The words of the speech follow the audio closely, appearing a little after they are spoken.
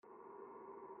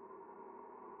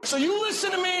So you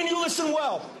listen to me and you listen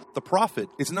well. The prophet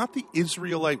is not the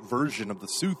Israelite version of the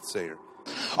soothsayer.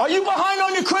 Are you behind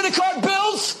on your credit card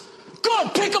bills?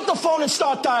 Good, pick up the phone and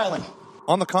start dialing.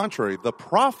 On the contrary, the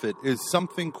prophet is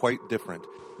something quite different.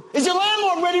 Is your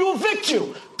landlord ready to evict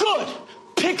you? Good,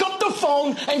 pick up the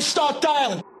phone and start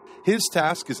dialing. His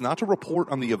task is not to report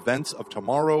on the events of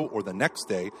tomorrow or the next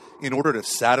day in order to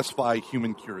satisfy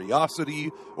human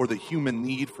curiosity or the human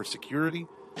need for security.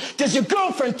 Does your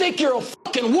girlfriend think you're a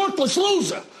fucking worthless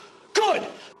loser? Good.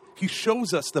 He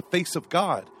shows us the face of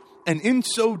God, and in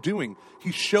so doing,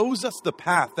 he shows us the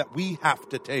path that we have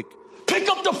to take. Pick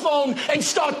up the phone and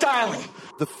start dialing.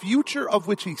 The future of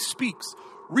which he speaks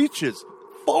reaches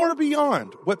far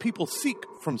beyond what people seek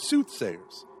from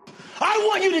soothsayers. I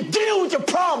want you to deal with your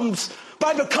problems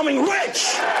by becoming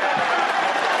rich.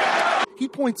 He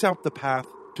points out the path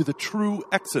to the true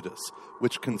exodus,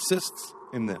 which consists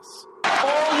in this.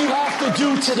 All you have to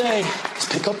do today is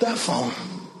pick up that phone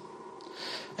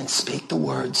and speak the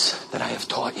words that I have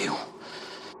taught you.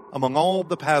 Among all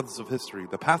the paths of history,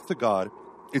 the path to God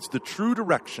is the true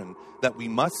direction that we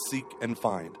must seek and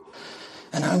find.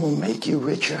 And I will make you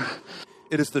richer.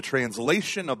 It is the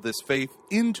translation of this faith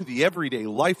into the everyday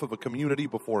life of a community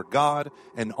before God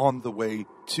and on the way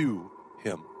to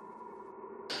Him.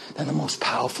 Than the most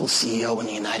powerful CEO in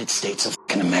the United States of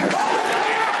fucking America.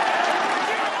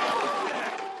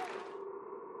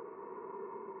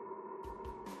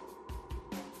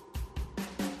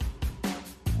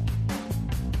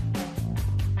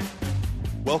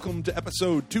 Welcome to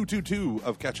episode 222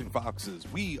 of Catching Foxes.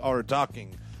 We are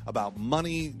talking about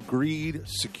money, greed,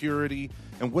 security,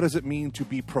 and what does it mean to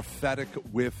be prophetic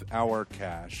with our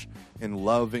cash and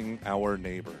loving our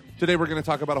neighbor. Today we're going to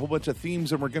talk about a whole bunch of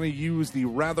themes, and we're going to use the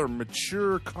rather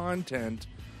mature content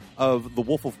of The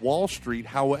Wolf of Wall Street.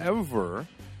 However,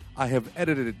 I have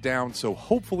edited it down, so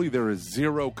hopefully there is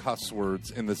zero cuss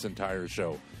words in this entire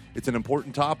show. It's an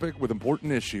important topic with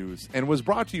important issues and was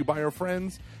brought to you by our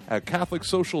friends at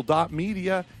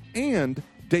CatholicSocial.media and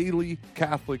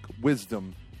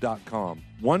DailyCatholicWisdom.com.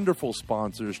 Wonderful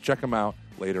sponsors. Check them out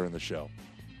later in the show.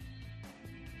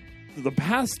 The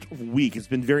past week has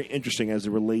been very interesting as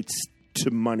it relates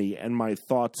to money and my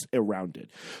thoughts around it.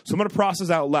 So I'm going to process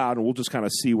out loud and we'll just kind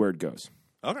of see where it goes.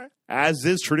 Okay. As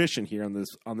is tradition here on this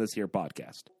here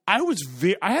podcast. I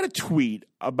had a tweet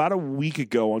about a week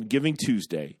ago on Giving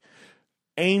Tuesday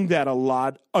aimed at a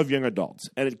lot of young adults.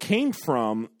 And it came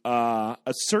from a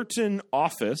certain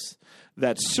office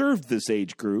that served this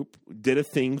age group, did a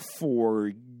thing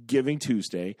for Giving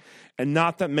Tuesday, and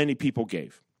not that many people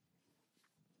gave.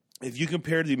 If you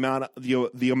compare the amount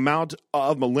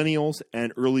of millennials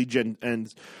and early Gen and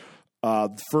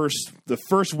the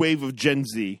first wave of Gen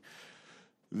Z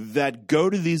that go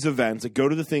to these events, that go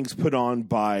to the things put on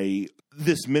by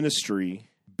this ministry,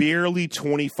 barely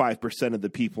 25% of the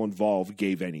people involved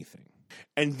gave anything.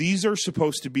 And these are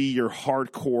supposed to be your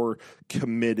hardcore,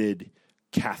 committed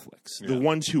Catholics, the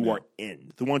ones who are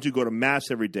in, the ones who go to Mass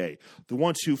every day, the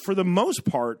ones who, for the most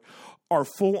part, are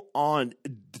full-on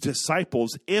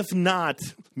disciples, if not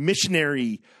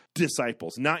missionary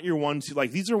disciples. Not your ones who,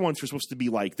 like, these are ones who are supposed to be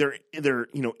like, they're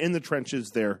in the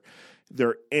trenches, they're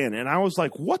in. And I was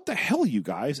like, what the hell, you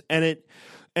guys? And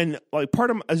like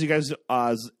part of, as you guys,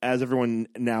 as everyone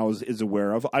now is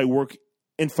aware of, I work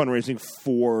in fundraising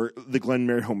for the Glen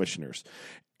Mary Home Missioners.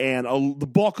 And the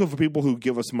bulk of the people who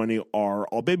give us money are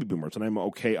all baby boomers. And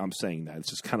I'm saying that. It's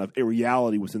just kind of a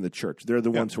reality within the church. They're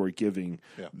the ones who are giving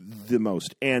the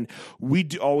most. And we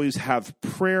do always have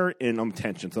prayer and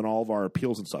intentions on all of our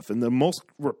appeals and stuff. And the most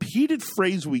repeated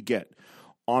phrase we get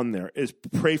on there is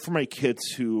pray for my kids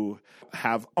who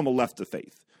have on the left of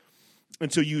faith.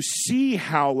 And so you see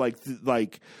how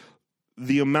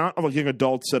the amount of young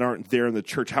adults that aren't there in the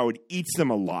church, how it eats them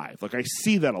alive. Like, I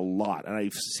see that a lot, and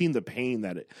I've seen the pain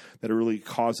that it really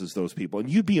causes those people. And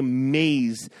you'd be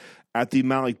amazed at the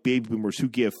amount of baby boomers who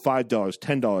give $5,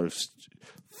 $10,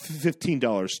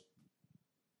 $15,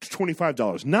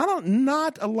 $25.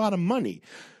 Not a lot of money.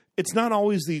 It's not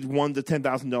always the $1,000 to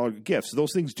 $10,000 gifts.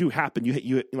 Those things do happen.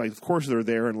 You like, of course, they're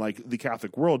there in like the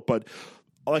Catholic world, but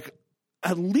like,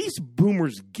 at least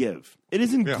boomers give. It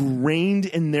is ingrained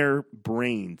in their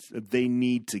brains that they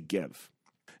need to give.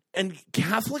 And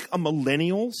Catholic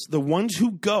millennials, the ones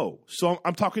who go, so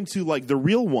I'm talking to like the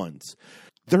real ones,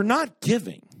 they're not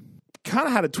giving. Kind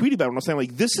of had a tweet about it when I was saying,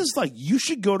 like, this is like, you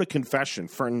should go to confession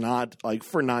for not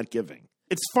giving.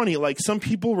 It's funny, like, some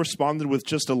people responded with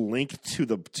just a link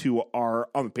to our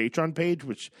on the Patreon page,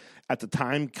 which at the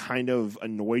time kind of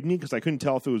annoyed me because I couldn't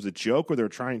tell if it was a joke or they were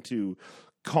trying to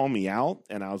call me out,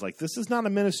 and I was like, "This is not a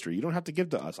ministry. You don't have to give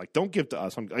to us. Like, don't give to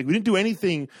us." We didn't do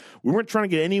anything. We weren't trying to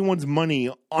get anyone's money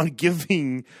on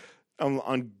giving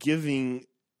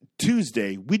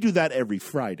Tuesday. We do that every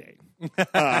Friday.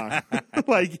 But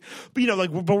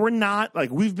we're not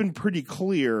like, we've been pretty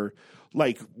clear.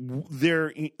 Like there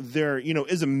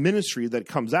is a ministry that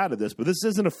comes out of this, but this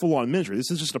isn't a full on ministry.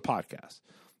 This is just a podcast.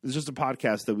 This is just a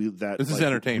podcast this is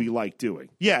entertainment. We like doing.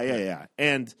 Yeah.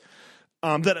 And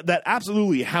that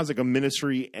absolutely has like a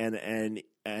ministry and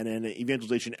an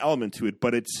evangelization element to it,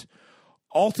 but it's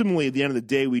ultimately at the end of the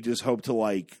day, we just hope to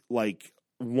like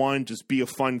one, just be a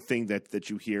fun thing that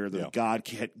you hear that God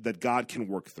can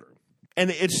work through. And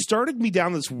it started me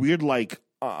down this weird rabbit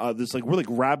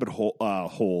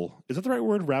hole. Is that the right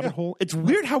word? Rabbit hole? It's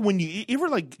weird how when you ever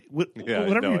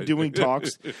whenever you're doing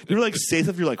talks, you ever say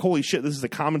stuff, you're like, holy shit, this is a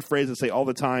common phrase I say all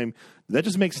the time. Does that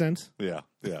just make sense? Yeah.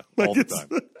 All the time.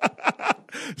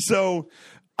 So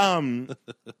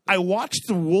I watched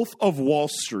The Wolf of Wall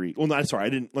Street. Well, no, sorry, I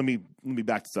didn't. Let me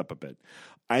back this up a bit.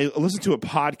 I listened to a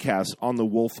podcast on the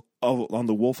Wolf of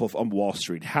Wall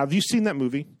Street. Have you seen that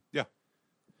movie? Yeah.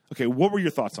 Okay, what were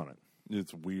your thoughts on it?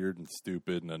 It's weird and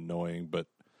stupid and annoying, but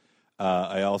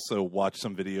I also watched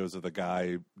some videos of the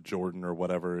guy, Jordan or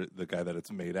whatever, the guy that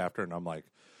it's made after, and I'm like,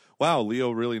 wow,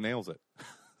 Leo really nails it.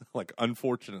 Like,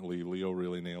 unfortunately, Leo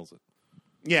really nails it.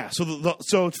 Yeah,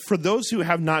 so for those who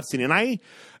have not seen it, and I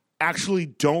actually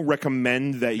don't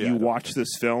recommend that you watch this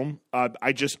film. I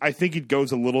think it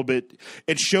goes a little bit.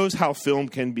 It shows how film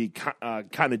can be kind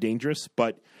of dangerous,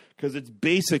 but because it's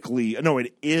basically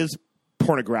it is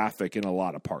pornographic in a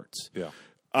lot of parts. Yeah,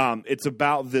 it's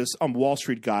about this Wall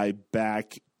Street guy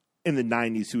back in the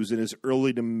 90s who was in his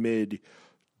early to mid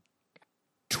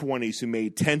 20s who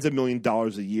made tens of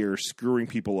 $millions a year screwing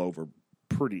people over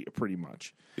pretty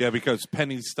much. Yeah, because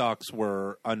penny stocks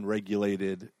were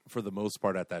unregulated for the most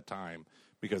part at that time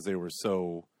because they were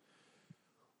so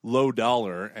low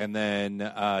dollar, and then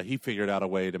he figured out a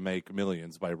way to make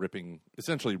millions by ripping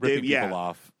people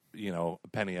off, a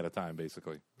penny at a time,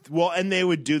 basically. Well, and they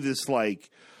would do this like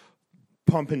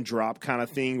pump and drop kind of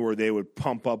thing where they would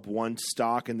pump up one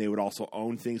stock and they would also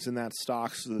own things in that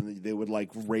stock, so then they would like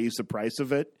raise the price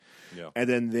of it, and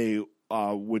then they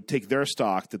would take their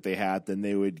stock that they had, then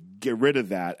they would get rid of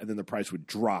that, and then the price would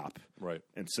drop. Right.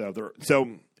 And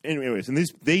anyways, and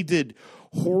they did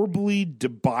horribly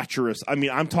debaucherous. I mean,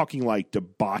 I'm talking like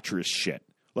debaucherous shit.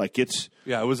 Like it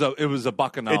was a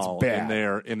bacchanal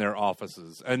in their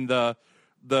offices, and the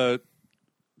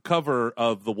cover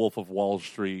of The Wolf of Wall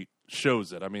Street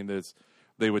shows it. I mean,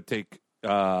 they would take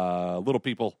little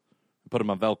people, put them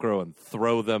on Velcro and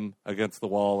throw them against the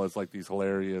wall as like these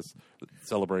hilarious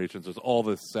celebrations. There's all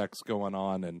this sex going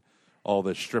on and all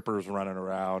the strippers running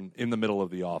around in the middle of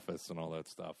the office and all that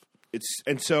stuff.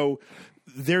 So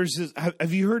there's this,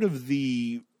 have you heard of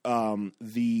the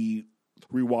Rewatchables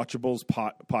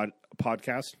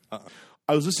podcast?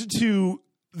 I was listening to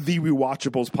the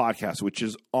Rewatchables podcast, which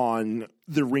is on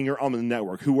the Ringer on the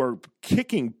network, who are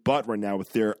kicking butt right now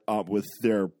with their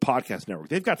podcast network.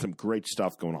 They've got some great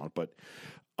stuff going on, but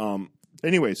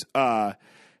anyways, and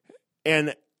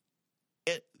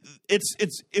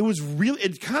it was really,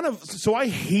 it kind of, so I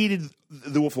hated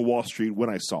The Wolf of Wall Street when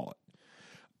I saw it.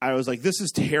 I was like, this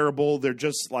is terrible. They're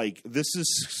just like, this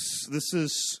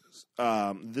is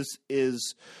Scorsese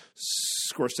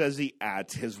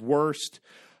at his worst.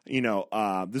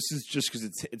 This is just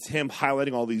because it's him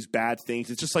highlighting all these bad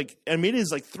things. It's just like, I mean, it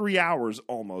is like 3 hours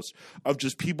almost of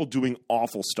just people doing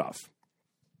awful stuff.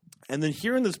 And then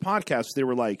hearing this podcast, they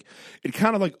were like, it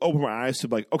kind of like opened my eyes to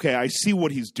like, okay, I see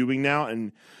what he's doing now,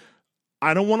 and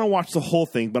I don't want to watch the whole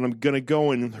thing, but I'm going to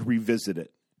go and revisit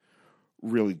it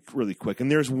really, really quick.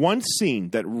 And there's one scene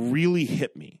that really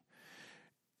hit me,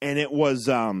 and it was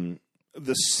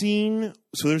the scene.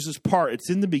 So there's this part. It's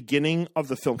in the beginning of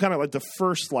the film, kind of like the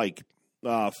first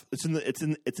it's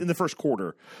in the first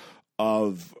quarter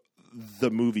of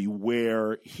the movie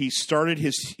where he started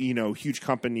his huge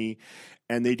company,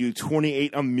 and they do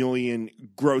 $28 million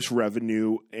gross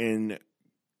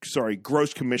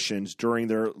commissions during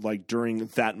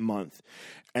that month.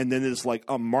 And then there's like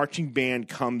a marching band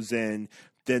comes in.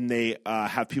 Then they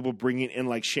have people bringing in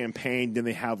like champagne. Then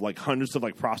they have like hundreds of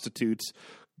like prostitutes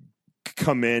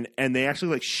come in, and they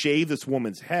actually like shave this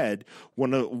woman's head.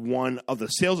 One of the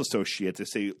sales associates, they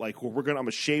say like, well, I'm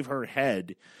gonna shave her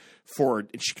head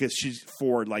because she's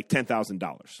for like $10,000.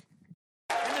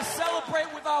 And to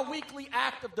celebrate with our weekly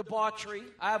act of debauchery,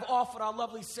 I have offered our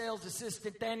lovely sales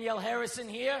assistant Danielle Harrison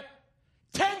here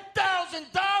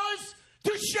 $10,000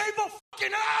 to shave a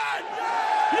fucking head.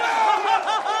 Yeah,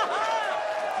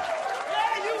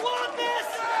 you want this?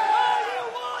 Oh, you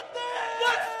want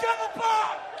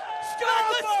Scalper!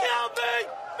 Scalper!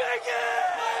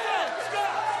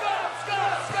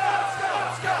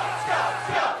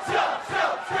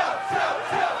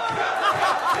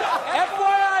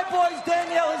 FYI, boys,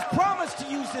 Danielle has promised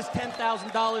to use this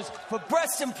 $10,000 for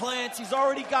breast implants. He's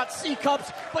already got C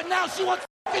cups, but now she wants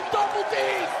fucking double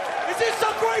D's. Is this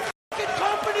some great fucking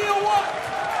company or what?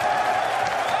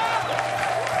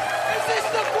 Is this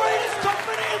the greatest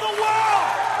company in the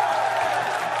world?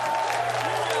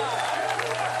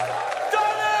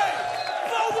 Donnie,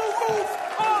 blow the roof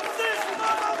off this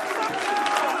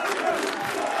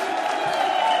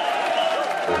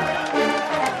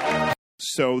motherfucker!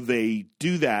 So they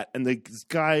do that, and this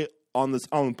guy on the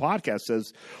podcast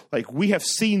says, like, we have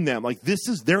seen them. Like,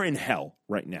 they're in hell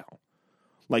right now.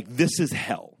 Like, this is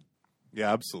hell.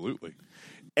 Yeah, absolutely.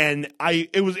 And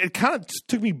it kind of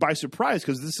took me by surprise,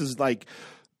 because this is like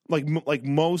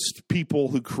most people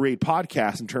who create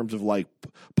podcasts in terms of like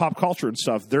pop culture and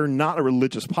stuff, they're not a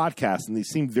religious podcast, and they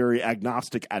seem very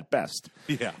agnostic at best.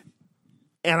 Yeah.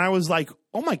 And I was like,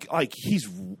 oh my, like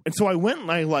and so I went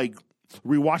and I like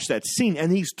rewatched that scene,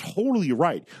 and he's totally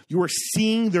right. You are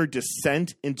seeing their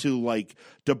descent into like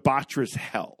debaucherous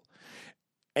hell.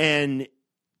 And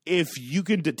if you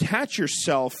can detach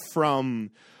yourself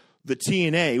from the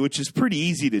TNA, which is pretty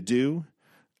easy to do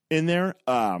in there,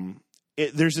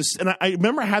 there's this, and I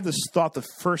remember I had this thought the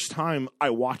first time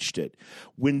I watched it.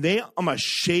 When they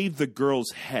shave the girl's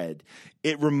head,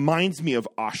 it reminds me of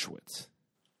Auschwitz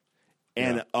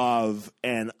and of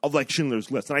like Schindler's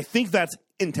List, and I think that's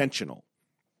intentional.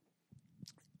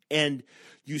 And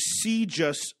you see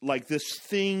just like this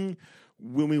thing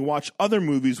when we watch other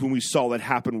movies, when we saw that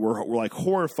happen, we're like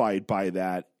horrified by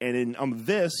that. And in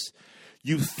this,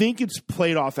 you think it's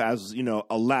played off as, you know,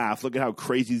 a laugh. Look at how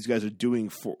crazy these guys are doing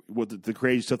for what the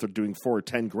crazy stuff they're doing for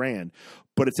 $10,000.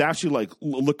 But it's actually like,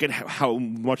 look at how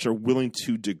much they're willing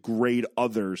to degrade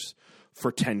others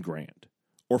for $10,000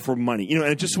 or for money. You know,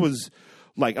 and it just was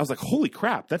like, I was like, holy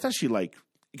crap, that's actually like,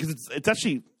 because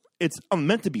it's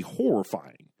meant to be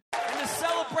horrifying. And to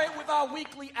celebrate with our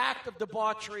weekly act of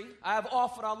debauchery, I have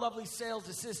offered our lovely sales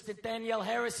assistant, Danielle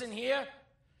Harrison, here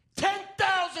 $10,000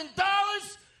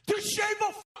 to shave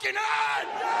a fucking head!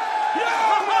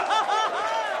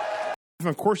 Yeah!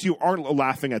 Of course, you aren't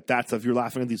laughing at that stuff. You're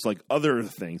laughing at these like other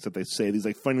things that they say, these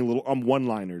like funny little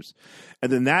one-liners,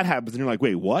 and then that happens, and you're like,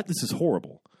 "Wait, what? This is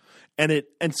horrible."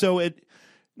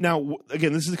 Now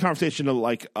again, this is a conversation of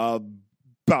like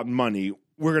about money.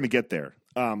 We're gonna get there,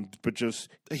 but just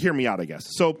hear me out, I guess.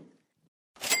 So,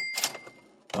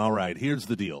 all right, here's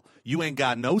the deal: you ain't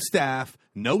got no staff,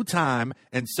 no time,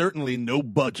 and certainly no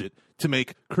budget to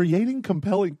make creating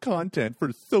compelling content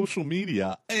for social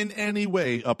media in any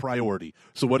way a priority.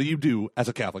 So what do you do as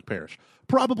a Catholic parish?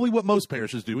 Probably what most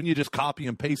parishes do, and you just copy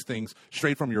and paste things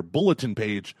straight from your bulletin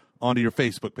page onto your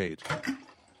Facebook page.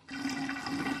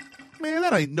 Man,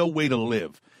 that ain't no way to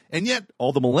live. And yet,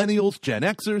 all the millennials, Gen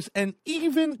Xers, and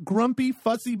even grumpy,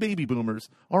 fussy baby boomers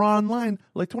are online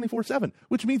like 24/7,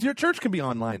 which means your church can be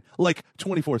online like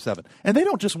 24/7. And they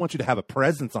don't just want you to have a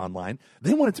presence online.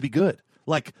 They want it to be good.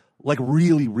 Like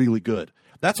really, really good.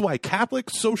 That's why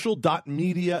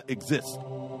CatholicSocial.media exists.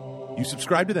 You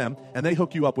subscribe to them, and they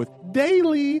hook you up with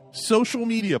daily social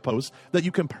media posts that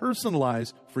you can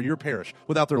personalize for your parish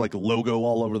without their like logo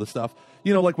all over the stuff.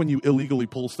 You know, like when you illegally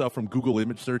pull stuff from Google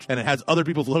image search and it has other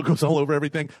people's logos all over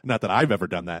everything. Not that I've ever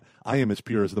done that. I am as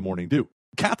pure as the morning dew.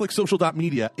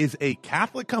 CatholicSocial.media is a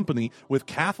Catholic company with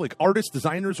Catholic artists,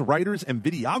 designers, writers, and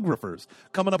videographers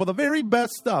coming up with the very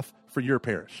best stuff for your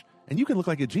parish. And you can look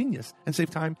like a genius and save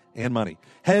time and money.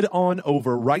 Head on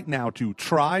over right now to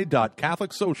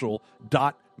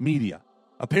try.catholicsocial.media.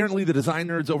 Apparently, the design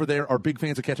nerds over there are big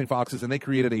fans of Catching Foxes, and they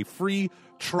created a free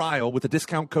trial with the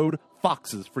discount code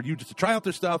FOXES for you just to try out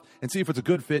their stuff and see if it's a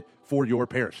good fit for your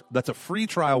parish. That's a free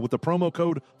trial with the promo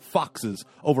code FOXES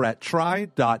over at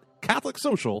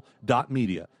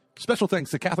try.catholicsocial.media. Special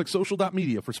thanks to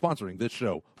CatholicSocial.media for sponsoring this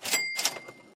show.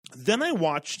 Then I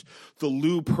watched the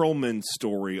Lou Pearlman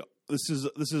story. This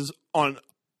is on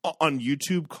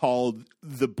YouTube called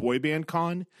The Boy Band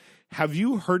Con. Have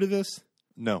you heard of this?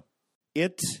 No.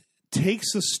 It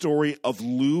takes the story of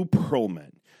Lou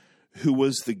Pearlman, who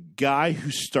was the guy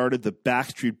who started the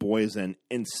Backstreet Boys and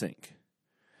NSYNC.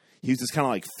 He's this kind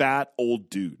of like fat old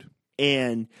dude.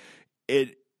 And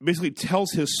it basically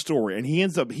tells his story. And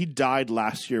he died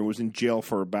last year, was in jail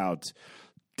for about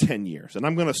 10 years. And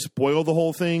I'm going to spoil the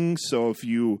whole thing. So if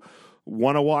you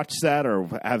want to watch that or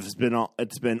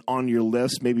it's been on your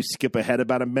list, maybe skip ahead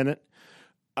about a minute.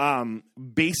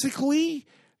 Basically,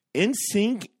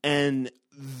 NSYNC and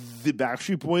the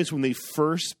Backstreet Boys, when they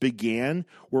first began,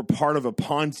 were part of a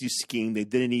Ponzi scheme they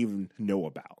didn't even know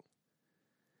about.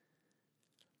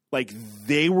 Like,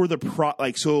 they were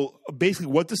so basically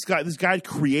what this guy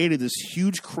created this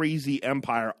huge, crazy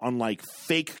empire on, like,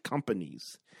 fake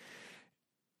companies.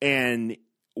 And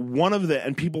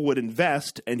and people would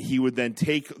invest, and he would then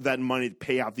take that money to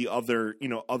pay out the other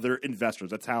investors.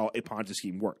 That's how a Ponzi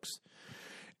scheme works.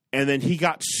 And then he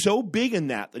got so big in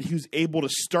that he was able to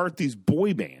start these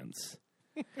boy bands.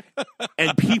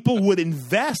 And people would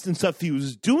invest in stuff he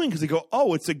was doing because they go,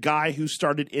 oh, it's a guy who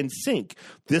started NSYNC.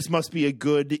 This must be a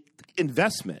good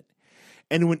investment.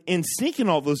 And when NSYNC and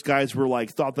all those guys were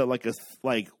thought that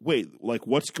wait,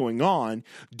 what's going on?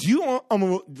 Do you you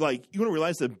want to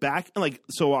realize that back in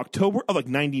October of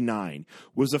 99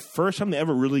 was the first time they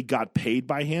ever really got paid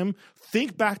by him?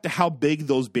 Think back to how big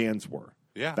those bands were.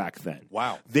 Yeah. Back then.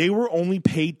 Wow. They were only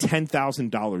paid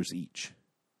 $10,000 each.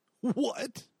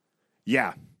 What?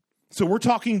 Yeah. So we're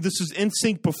talking, this is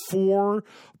NSYNC before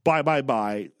Bye Bye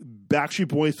Bye, Backstreet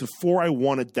Boys before I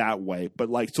Want It That Way. But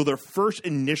so their first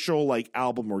initial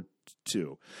album or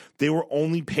two, they were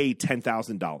only paid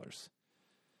 $10,000.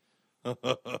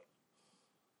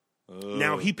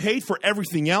 Now he paid for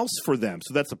everything else for them,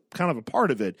 so that's kind of a part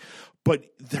of it. But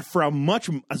for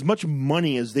as much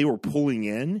money as they were pulling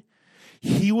in,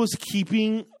 he was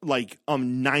keeping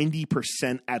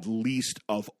 90% at least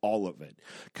of all of it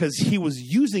because he was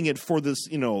using it for this,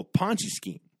 Ponzi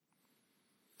scheme.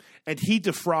 And he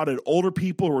defrauded older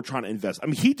people who were trying to invest.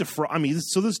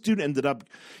 So this dude ended up,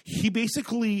 he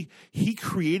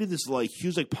created this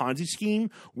huge Ponzi scheme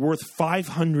worth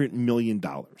 $500 million.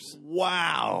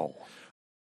 Wow.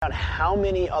 About how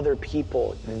many other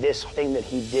people this thing that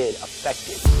he did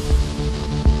affected.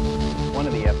 One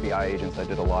of the FBI agents I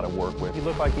did a lot of work with, he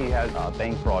looked like he had a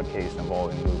bank fraud case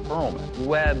involving Lou Pearlman.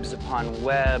 Webs upon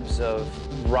webs of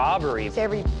robbery.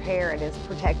 Every parent is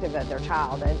protective of their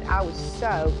child, and I was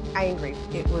so angry.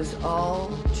 It was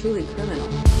all truly criminal.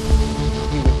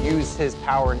 He would use his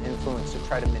power and influence to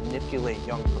try to manipulate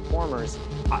young performers.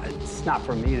 It's not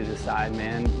for me to decide,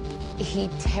 man. He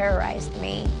terrorized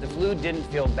me. If Lou didn't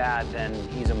feel bad, then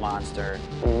he's a monster.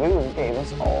 Lou gave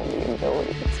us all the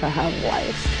ability to have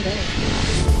lives today.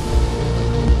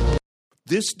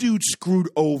 This dude screwed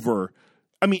over.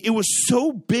 It was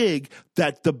so big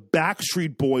that the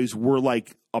Backstreet Boys were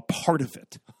a part of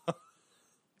it.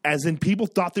 As in, people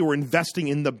thought they were investing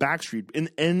in the Backstreet,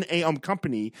 in a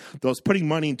company that was putting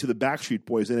money into the Backstreet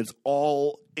Boys, and it's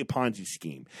all a Ponzi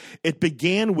scheme. It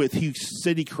began with, he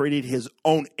said he created his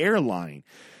own airline,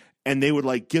 and they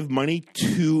would give money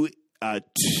to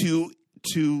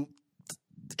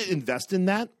invest in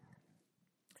that.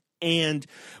 And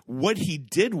what he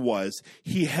did was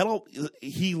he held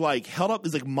up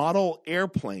his model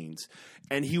airplanes,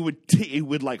 and he would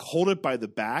hold it by the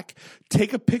back,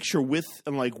 take a picture with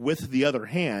the other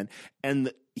hand,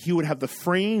 and he would have the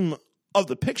frame of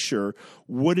the picture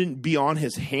wouldn't be on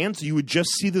his hand, so you would just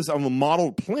see this on the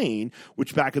model plane,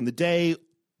 which back in the day,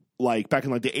 back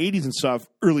in the 80s and stuff,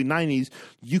 early 90s,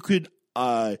 you could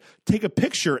take a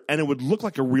picture and it would look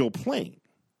like a real plane.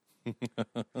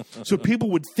 So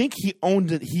people would think he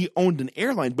owned an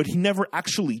airline, but he never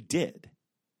actually did.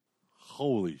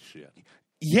 Holy shit.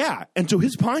 Yeah. And so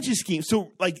his Ponzi scheme,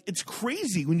 so it's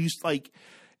crazy when you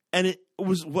and it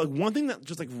was one thing that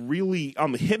just really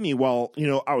hit me while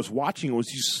I was watching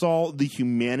was you saw the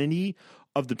humanity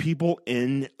of the people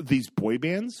in these boy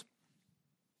bands.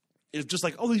 It's just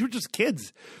these were just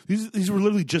kids. These were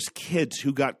literally just kids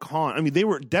who got caught. They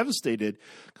were devastated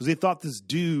because they thought this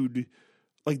dude,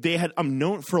 they had, I'm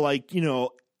known for a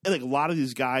lot of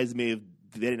these guys they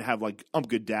didn't have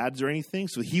good dads or anything.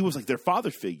 So he was their father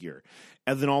figure.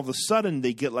 And then all of a sudden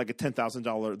they get a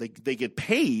 $10,000, they get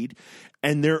paid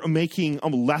and they're making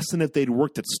less than if they'd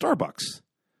worked at Starbucks.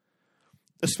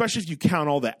 Especially if you count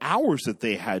all the hours that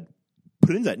they had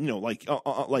put in that,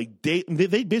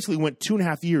 they basically went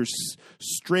 2.5 years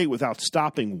straight without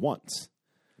stopping once.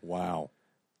 Wow.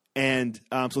 And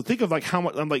so think of how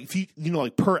much, if you,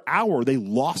 per hour, they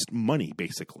lost money,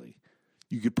 basically.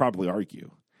 You could probably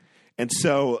argue. And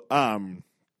so,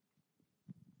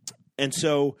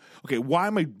 okay, why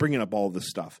am I bringing up all of this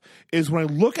stuff? Is when I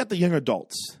look at the young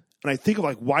adults and I think of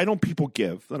why don't people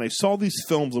give? And I saw these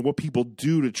films and what people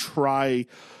do to try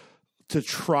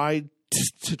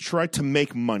to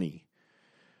make money.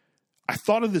 I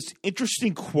thought of this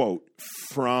interesting quote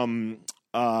from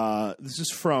this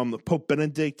is from Pope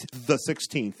Benedict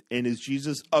XVI in his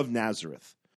Jesus of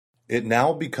Nazareth. It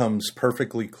now becomes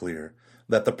perfectly clear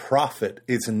that the prophet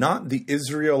is not the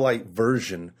Israelite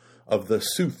version of the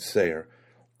soothsayer,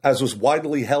 as was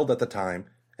widely held at the time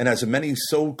and as many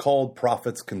so-called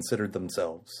prophets considered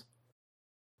themselves.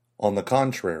 On the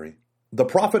contrary, the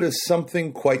prophet is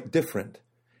something quite different.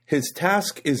 His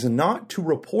task is not to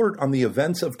report on the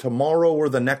events of tomorrow or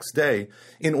the next day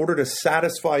in order to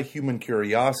satisfy human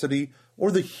curiosity or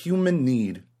the human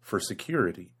need for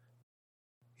security.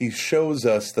 He shows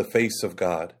us the face of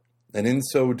God, and in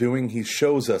so doing, he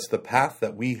shows us the path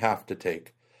that we have to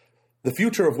take. The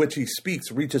future of which he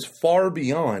speaks reaches far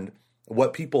beyond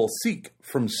what people seek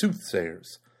from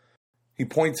soothsayers. He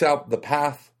points out the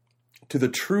path to the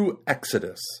true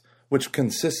exodus, which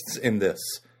consists in this: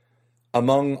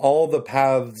 among all the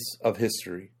paths of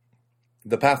history,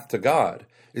 the path to God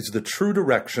is the true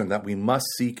direction that we must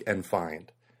seek and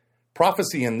find.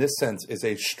 Prophecy in this sense is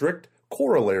a strict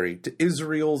corollary to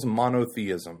Israel's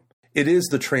monotheism. It is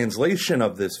the translation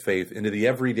of this faith into the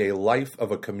everyday life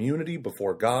of a community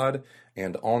before God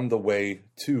and on the way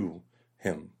to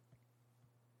him.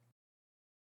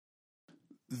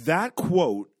 That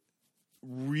quote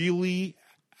really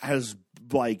has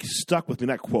stuck with me.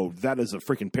 That quote, that is a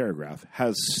freaking paragraph,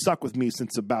 has stuck with me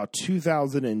since about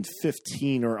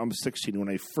 2015 or 16 when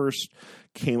I first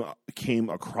came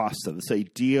across it. This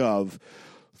idea of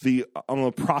the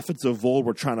prophets of old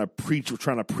were trying to preach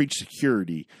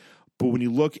security. But when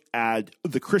you look at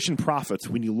the Christian prophets,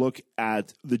 when you look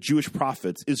at the Jewish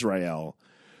prophets, Israel,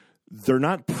 they're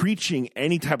not preaching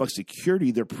any type of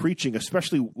security. They're preaching,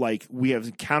 especially we have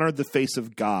encountered the face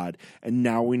of God, and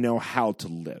now we know how to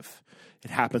live.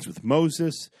 It happens with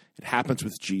Moses. It happens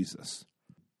with Jesus.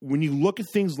 When you look at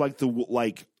things like the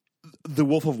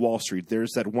Wolf of Wall Street,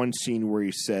 there's that one scene where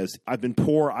he says, "I've been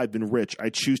poor, I've been rich. I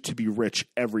choose to be rich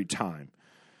every time."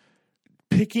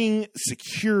 Picking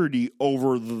security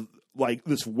over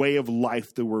this way of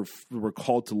life that we're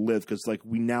called to live, because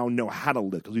we now know how to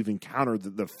live because we've encountered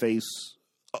the face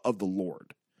of the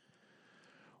Lord.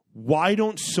 Why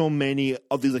don't so many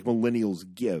of these millennials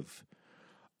give?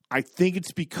 I think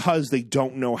it's because they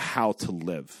don't know how to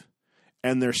live,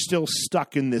 and they're still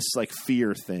stuck in this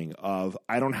fear thing of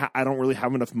I don't really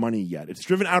have enough money yet. It's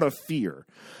driven out of fear.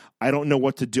 I don't know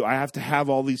what to do. I have to have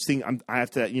all these things. I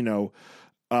have to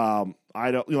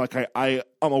I don't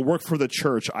I'm a work for the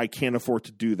church. I can't afford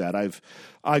to do that.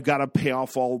 I've got to pay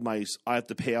off I have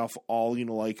to pay off all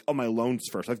my loans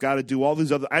first. I've got to do all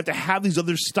these I have to have these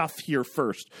other stuff here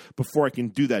first before I can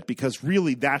do that, because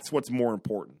really that's what's more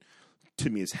important to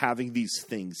me, is having these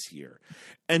things here.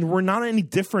 And we're not any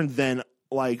different than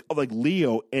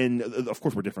Leo, and of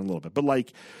course we're different a little bit,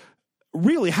 but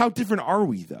really, how different are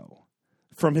we though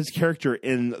from his character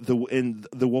in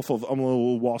the Wolf of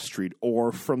Wall Street,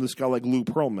 or from this guy like Lou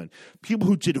Pearlman? People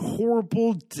who did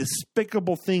horrible,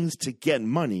 despicable things to get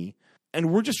money,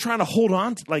 and we're just trying to hold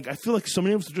on to, I feel like so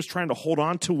many of us are just trying to hold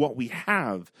on to what we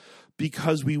have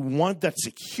because we want that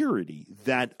security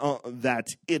that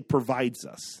it provides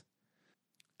us.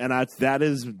 And that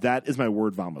is my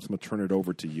word vomit. I'm going to turn it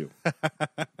over to you.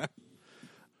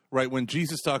 Right. When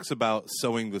Jesus talks about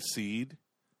sowing the seed,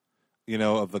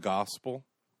 of the gospel,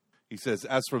 he says,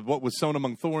 "As for what was sown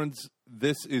among thorns,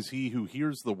 this is he who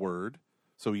hears the word."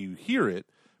 So you hear it,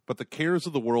 but the cares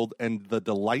of the world and the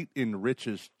delight in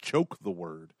riches choke the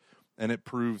word, and it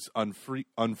proves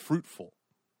unfruitful.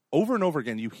 Over and over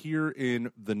again, you hear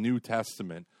in the New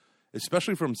Testament,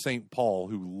 especially from St. Paul,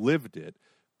 who lived it,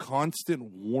 constant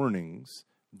warnings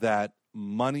that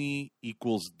money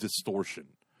equals distortion,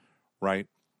 right?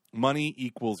 Money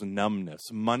equals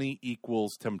numbness. Money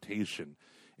equals temptation.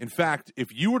 In fact, if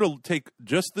you were to take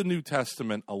just the New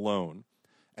Testament alone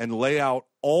and lay out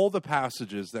all the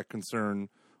passages that concern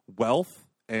wealth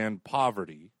and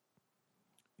poverty,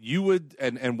 you would,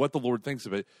 and what the Lord thinks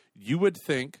of it, you would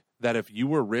think that if you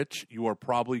were rich, you are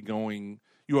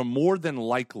more than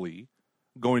likely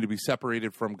going to be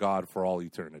separated from God for all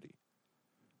eternity.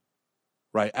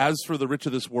 Right. As for the rich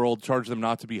of this world, charge them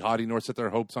not to be haughty, nor set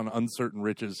their hopes on uncertain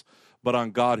riches, but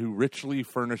on God, who richly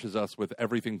furnishes us with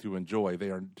everything to enjoy. They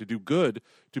are to do good,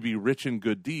 to be rich in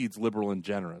good deeds, liberal and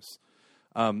generous.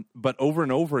 But over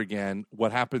and over again,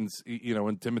 what happens,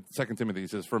 in 2 Timothy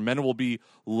says, "For men will be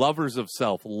lovers of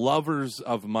self, lovers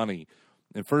of money."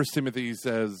 And 1 Timothy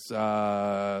says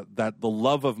that the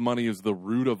love of money is the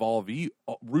root of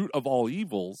all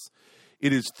evils.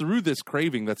 It is through this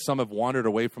craving that some have wandered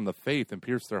away from the faith and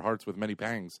pierced their hearts with many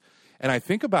pangs. And I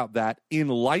think about that in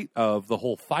light of the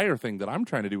whole FIRE thing that I'm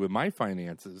trying to do with my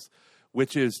finances,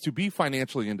 which is to be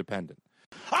financially independent.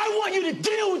 I want you to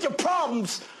deal with your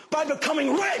problems by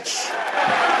becoming rich.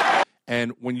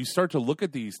 And when you start to look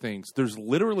at these things, there's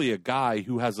literally a guy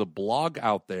who has a blog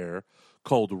out there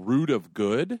called Root of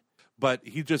Good, but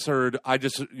he just heard,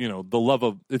 the love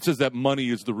of, it says that money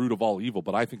is the root of all evil,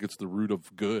 but I think it's the root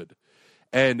of good.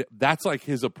 And that's like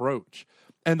his approach.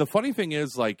 And the funny thing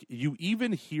is, like, you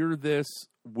even hear this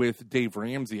with Dave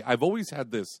Ramsey. I've always had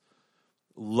this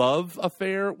love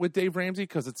affair with Dave Ramsey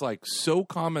because it's like so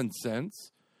common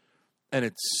sense. And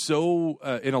it's so,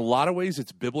 in a lot of ways,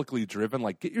 it's biblically driven.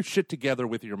 Like, get your shit together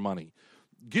with your money.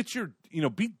 Get your,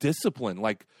 be disciplined.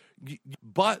 Like,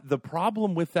 but the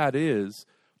problem with that is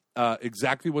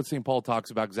exactly what St. Paul talks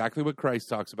about, exactly what Christ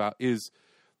talks about, is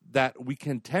that we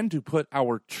can tend to put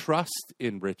our trust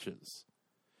in riches.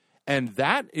 And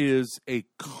that is a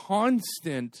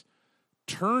constant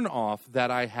turnoff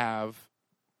that I have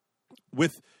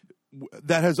with,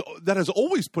 that has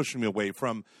always pushed me away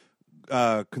from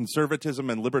conservatism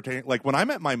and libertarian. Like, when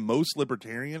I'm at my most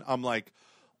libertarian, I'm like,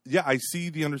 yeah, I see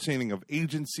the understanding of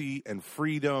agency and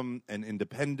freedom and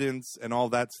independence and all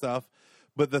that stuff,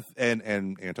 but and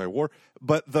anti-war.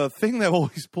 But the thing that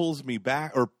always pulls me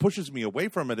back or pushes me away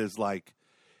from it is, like,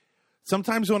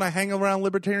 sometimes when I hang around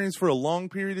libertarians for a long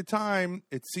period of time,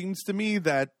 it seems to me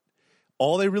that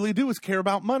all they really do is care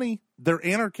about money. They're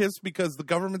anarchists because the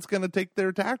government's going to take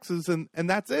their taxes, and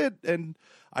that's it. And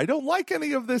I don't like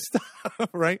any of this stuff,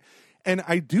 right? And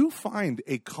I do find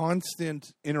a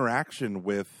constant interaction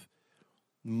with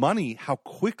money, how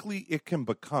quickly it can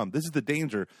become. This is the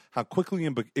danger, how quickly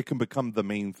it can become the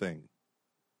main thing.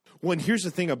 Well, and here's the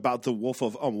thing about The Wolf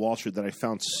of Wall Street that I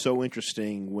found so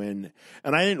interesting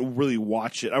and I didn't really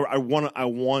watch it. I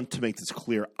want to make this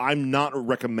clear. I'm not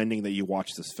recommending that you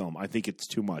watch this film. I think it's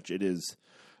too much. It is.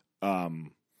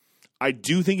 I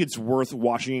do think it's worth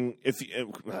watching.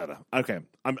 Okay,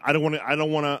 I don't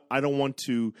want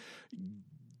to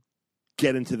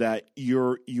get into that.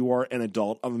 You are an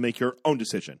adult. I'm gonna make your own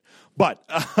decision. But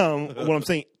what I'm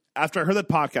saying, after I heard that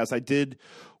podcast, I did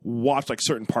watch like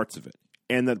certain parts of it.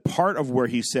 And that part of where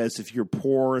he says, if you're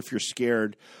poor, if you're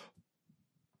scared,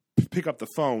 pick up the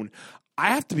phone. I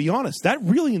have to be honest, that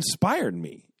really inspired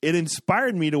me. It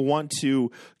inspired me to want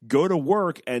to go to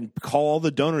work and call all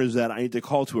the donors that I need to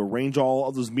call to arrange all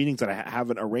of those meetings that I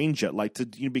haven't arranged yet. Like,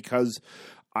 because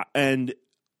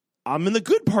I'm in the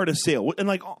good part of sales. And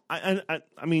like, I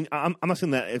mean, I'm not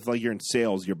saying that if like you're in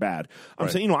sales, you're bad. I'm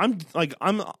saying,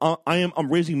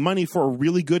 I'm raising money for a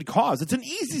really good cause. It's an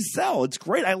easy sell. It's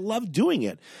great. I love doing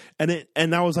it.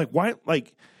 And I was like, why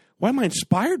am I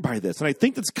inspired by this? And I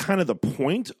think that's kind of the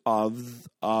point of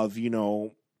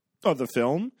the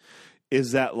film,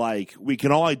 is that like we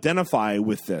can all identify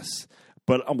with this,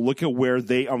 but look at where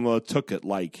they took it.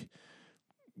 Like,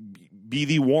 be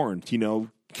thee warned,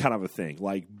 kind of a thing.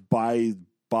 Like, by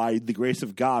the grace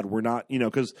of God, we're not,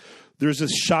 because there's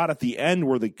this shot at the end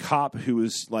where the cop who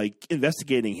is like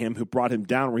investigating him, who brought him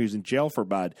down, where he was in jail for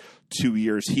about 2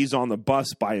 years, he's on the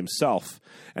bus by himself.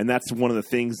 And that's one of the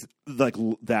things like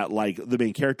that, like the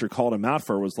main character called him out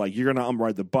for, was like, you're going to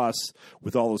ride the bus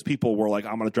with all those people where like,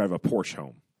 I'm going to drive a Porsche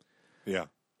home. Yeah.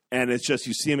 And it's just,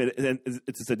 you see him, and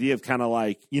it's this idea of kind of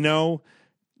like,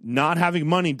 not having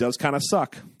money does kind of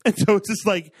suck. And so it's just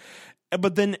like,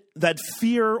 but then that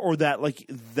fear or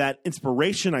that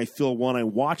inspiration I feel when I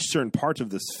watch certain parts of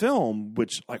this film,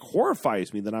 which like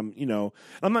horrifies me, that I'm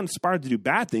not inspired to do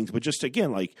bad things, but just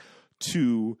again, like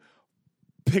to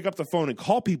pick up the phone and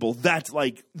call people. That's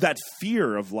like that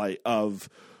fear of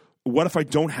what if I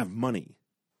don't have money?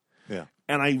 Yeah.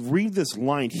 And I read this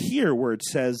line here where it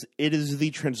says, it is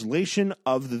the translation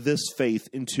of this faith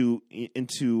into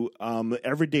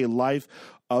everyday life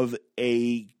of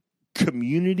a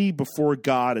community before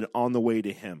God and on the way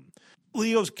to Him.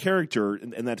 Leo's character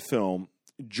in that film,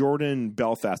 Jordan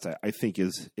Belfast, I think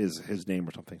is his name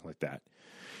or something like that.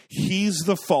 He's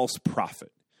the false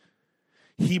prophet.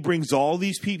 He brings all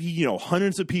these people,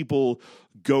 hundreds of people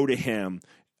go to him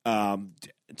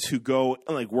to go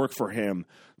and like work for him.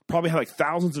 Probably have like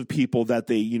thousands of people that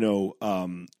they,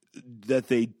 that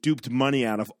they duped money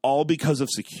out of, all because of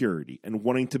security and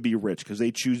wanting to be rich, because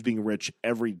they choose being rich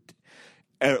every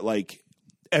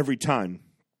time.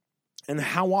 And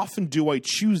how often do I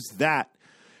choose that,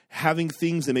 having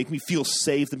things that make me feel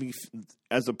safe,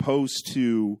 as opposed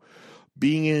to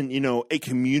being in, a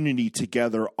community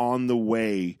together on the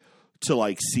way to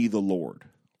like see the Lord,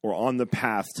 or on the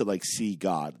path to like see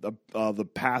God, the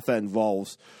path that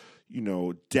involves,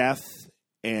 death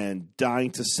and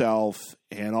dying to self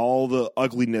and all the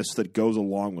ugliness that goes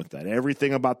along with that.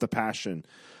 Everything about the passion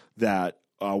that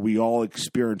we all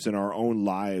experience in our own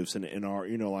lives and in our,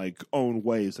 own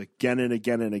ways, again and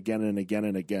again and again and again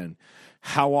and again.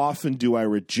 How often do I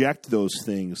reject those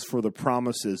things for the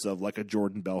promises of like a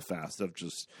Jordan Belfast of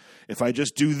just, if I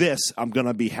just do this, I'm going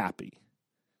to be happy.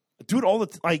 Do it all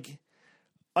the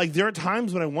Like there are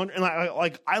times when I wonder, and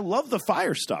I love the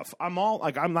fire stuff. I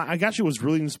actually was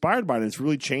really inspired by it. It's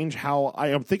really changed how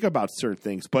I think about certain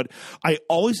things. But I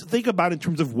always think about it in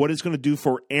terms of what it's going to do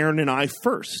for Aaron and I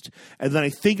first, and then I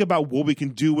think about what we can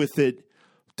do with it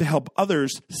to help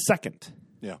others second,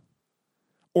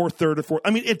 or third or fourth.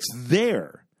 I mean, it's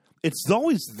there. It's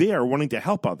always there, wanting to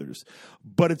help others,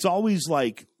 but it's always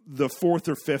like the fourth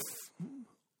or fifth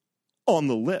on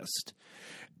the list.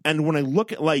 And when I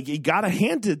look at, like, you got to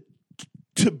hand it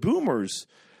to boomers,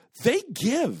 they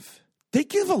give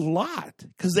a lot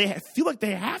because they feel like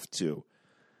they have to.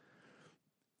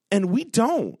 And we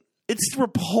don't. It's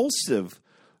repulsive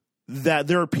that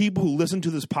there are people who listen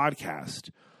to this podcast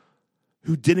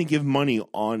who didn't give money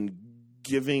on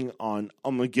Giving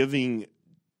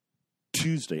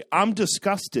Tuesday. I'm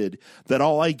disgusted that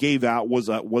all I gave out was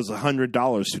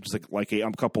 $100 to just like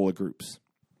a couple of groups.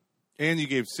 And you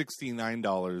gave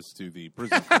 $69 to the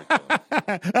prison curriculum.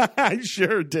 I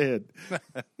sure did.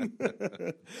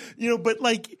 But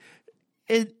like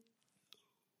it.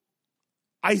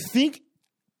 I think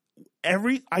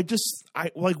when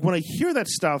I hear that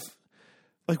stuff,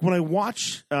 like when I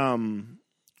watch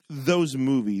those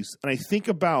movies, and I think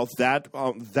about that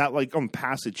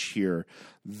passage here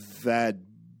that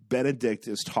Benedict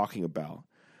is talking about,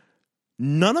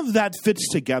 none of that fits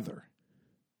together.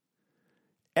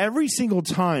 Every single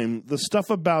time, the stuff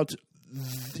about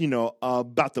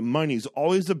the money is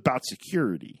always about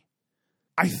security.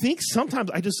 I think sometimes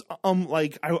I just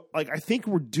I think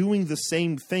we're doing the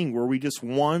same thing where we just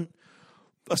want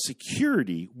a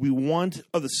security. We want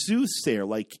the soothsayer.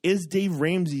 Like, is Dave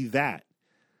Ramsey that?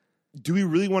 Do we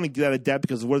really want to get out of debt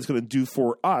because of what it's going to do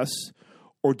for us,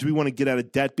 or do we want to get out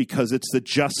of debt because it's the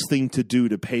just thing to do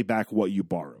to pay back what you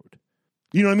borrowed?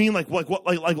 You know what I mean? Like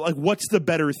what's the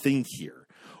better thing here?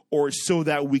 Or so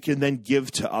that we can then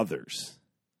give to others.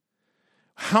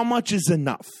 How much is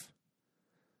enough?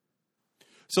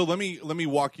 So let me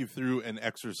walk you through an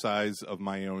exercise of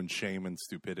my own shame and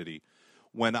stupidity.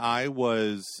 When I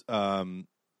was a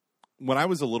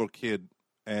little kid,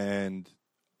 and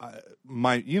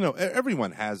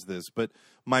everyone has this, but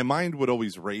my mind would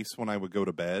always race when I would go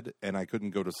to bed, and I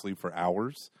couldn't go to sleep for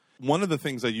hours. One of the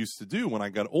things I used to do when I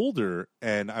got older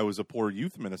and I was a poor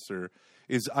youth minister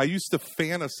is I used to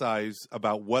fantasize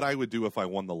about what I would do if I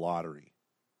won the lottery.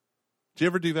 Did you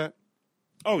ever do that?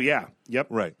 Oh, yeah. Yep.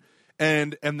 Right.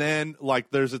 And then,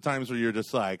 like, there's the times where you're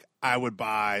just like, I would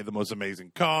buy the most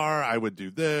amazing car. I would do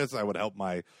this. I would help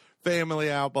my family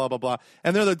out, blah, blah, blah.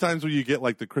 And there are the times where you get,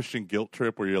 like, the Christian guilt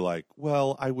trip where you're like,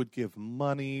 well, I would give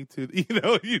money to,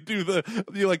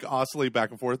 you like oscillate back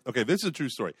and forth. Okay, this is a true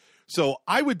story. So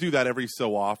I would do that every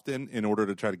so often in order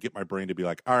to try to get my brain to be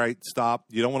like, all right, stop.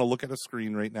 You don't want to look at a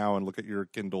screen right now and look at your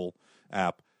Kindle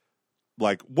app.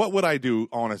 Like, what would I do,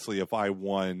 honestly, if I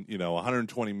won,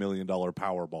 $120 million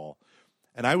Powerball?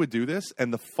 And I would do this.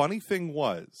 And the funny thing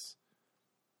was,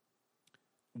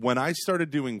 when I started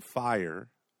doing FIRE,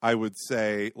 I would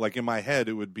say, like, in my head,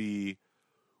 it would be,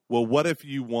 well, what if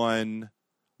you won,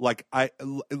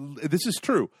 this is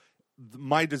true.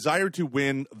 My desire to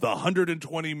win the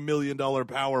 $120 million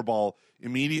Powerball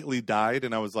immediately died.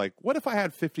 And I was like, what if I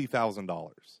had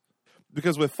 $50,000?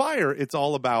 Because with FIRE, it's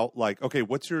all about, like, okay,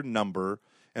 what's your number?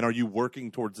 And are you working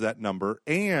towards that number?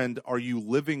 And are you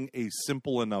living a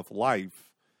simple enough life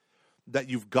that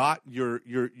you've got you're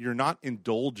not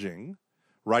indulging,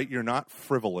 right? You're not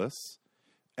frivolous,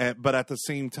 but at the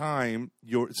same time,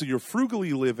 you're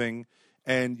frugally living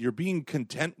and you're being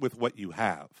content with what you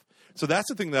have. So that's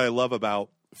the thing that I love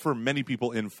about, for many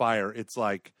people in FIRE. It's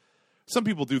like some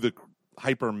people do the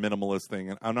hyper minimalist thing,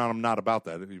 and I'm not about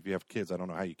that. If you have kids, I don't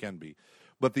know how you can be,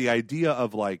 but the idea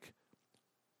of, like,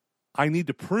 I need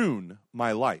to prune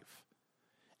my life.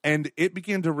 And it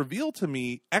began to reveal to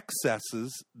me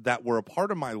excesses that were a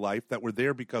part of my life that were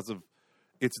there because of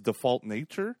its default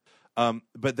nature.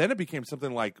 But then it became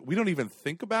something like we don't even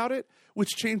think about it,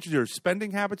 which changes your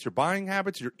spending habits, your buying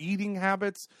habits, your eating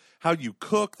habits, how you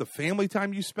cook, the family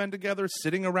time you spend together,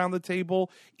 sitting around the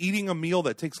table, eating a meal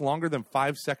that takes longer than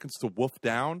 5 seconds to wolf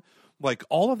down. Like,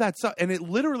 all of that stuff. And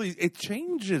it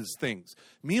changes things.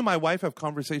 Me and my wife have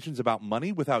conversations about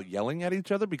money without yelling at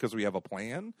each other because we have a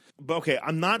plan. But okay,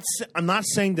 I'm not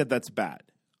saying that that's bad.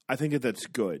 I think that that's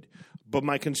good. But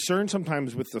my concern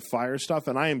sometimes with the FIRE stuff,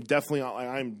 and I am definitely,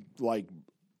 I'm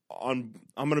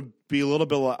going to be a little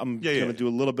bit, I'm going to do a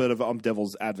little bit of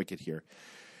devil's advocate here.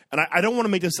 And I don't want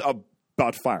to make this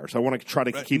about FIRE, so I want to try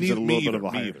to keep it a little bit of a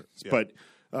higher. But,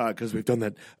 because we've done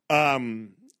that.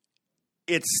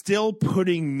 It's still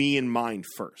putting me in mind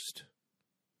first.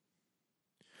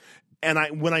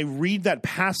 And when I read that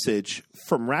passage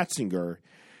from Ratzinger,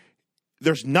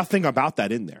 there's nothing about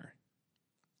that in there.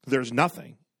 There's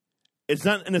nothing. It's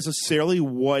not necessarily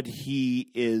what he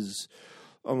is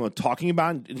talking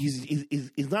about.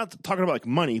 He's not talking about like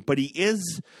money, but he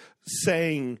is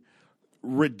saying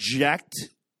reject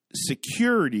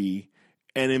security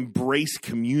and embrace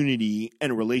community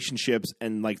and relationships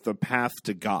and like the path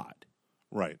to God.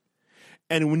 Right.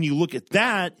 And when you look at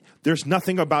that, there's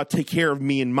nothing about take care of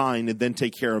me and mine and then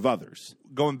take care of others.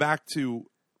 Going back to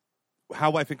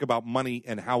how I think about money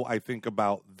and how I think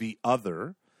about the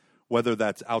other, whether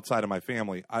that's outside of my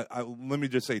family, let me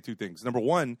just say two things. Number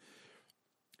one,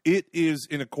 it is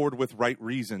in accord with right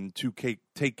reason to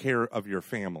take care of your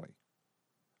family.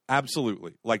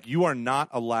 Absolutely. Like, you are not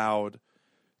allowed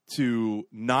to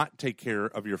not take care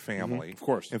of your family. Of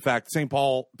course. In fact, St.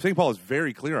 Paul is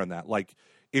very clear on that. Like,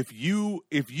 if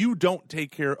you don't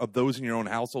take care of those in your own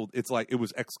household, it's like it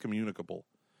was excommunicable,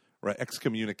 right?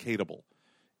 Excommunicatable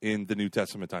in the New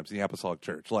Testament times, in the Apostolic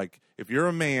Church. Like, if you're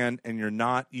a man and you're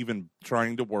not even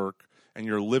trying to work and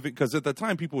you're living, because at the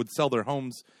time people would sell their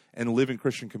homes and live in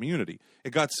Christian community. It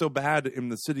got so bad in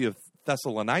the city of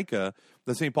Thessalonica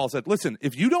that St. Paul said, listen,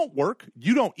 if you don't work,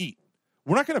 you don't eat.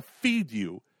 We're not going to feed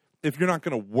you if you're not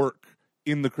going to work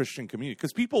in the Christian community.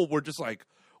 Because people were just like,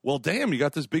 well, damn, you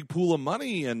got this big pool of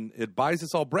money and it buys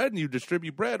us all bread and you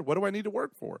distribute bread. What do I need to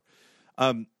work for?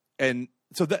 And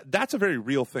so that's a very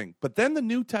real thing. But then the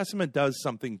New Testament does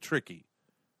something tricky.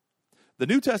 The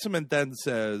New Testament then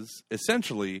says,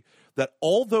 essentially, that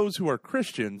all those who are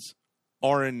Christians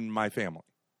are in my family.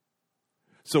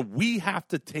 So we have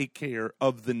to take care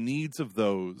of the needs of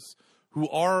those who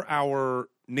are our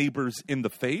neighbors in the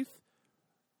faith,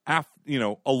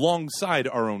 alongside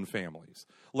our own families.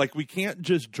 Like, we can't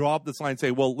just draw up this line and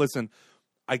say, well, listen,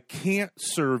 I can't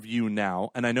serve you now,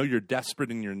 and I know you're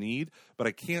desperate in your need, but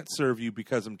I can't serve you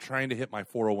because I'm trying to hit my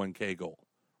 401k goal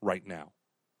right now.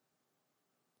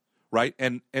 Right?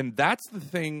 And that's the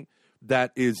thing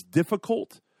that is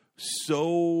difficult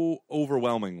so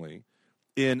overwhelmingly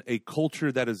in a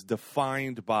culture that is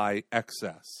defined by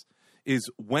excess, is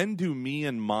when do me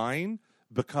and mine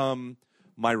become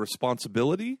my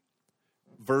responsibility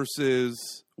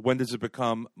versus when does it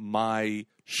become my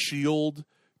shield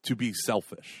to be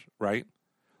selfish, right?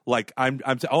 Like, I'm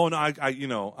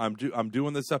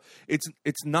doing this stuff.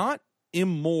 It's not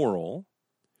immoral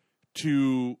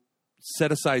to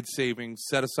set aside savings,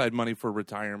 set aside money for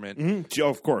retirement. Mm-hmm.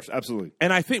 Of course, absolutely.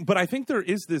 And I think there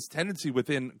is this tendency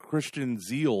within Christian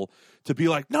zeal to be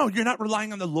like, no, you're not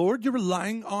relying on the Lord, you're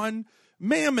relying on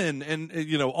mammon and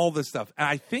all this stuff. And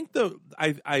I think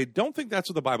I don't think that's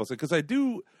what the Bible said, because I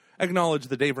do acknowledge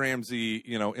that Dave Ramsey,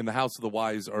 in the house of the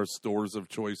wise are stores of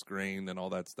choice grain and all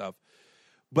that stuff.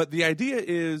 But the idea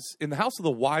is, in the house of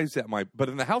the wise but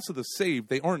in the house of the saved,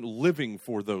 they aren't living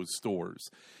for those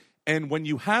stores. And when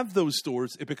you have those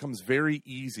stores, it becomes very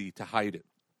easy to hide it.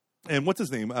 And what's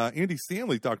his name? Andy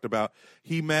Stanley talked about,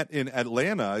 he met in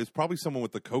Atlanta. It's probably someone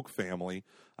with the Koch family,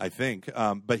 I think.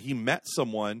 But he met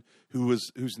someone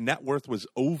whose net worth was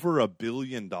over $1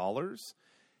 billion.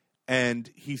 And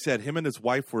he said him and his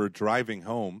wife were driving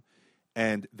home,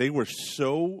 and they were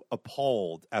so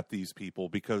appalled at these people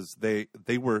because they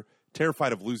were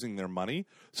terrified of losing their money.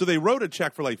 So they wrote a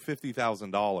check for like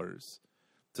 $50,000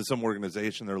 to some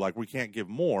organization. They're like, we can't give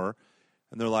more.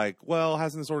 And they're like, well,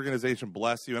 hasn't this organization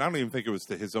blessed you? And I don't even think it was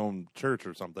to his own church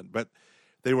or something. But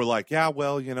they were like, yeah,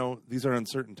 well, these are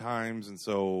uncertain times, and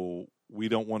so we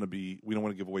don't want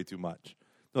to give away too much.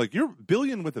 They're like, you're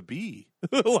billion with a B.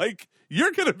 Like,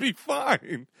 you're going to be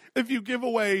fine if you give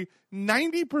away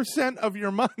 90% of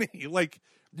your money. Like,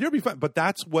 you'll be fine. But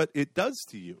that's what it does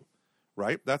to you,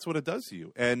 right? That's what it does to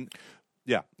you. And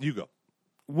yeah, you go.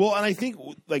 Well, and I think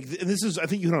I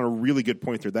think you hit on a really good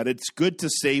point there, that it's good to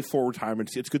save for retirement.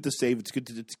 It's good to save. It's good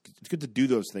to do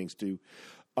those things, to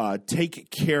take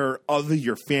care of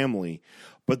your family.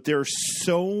 But there's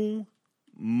so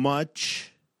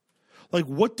much, like,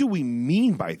 what do we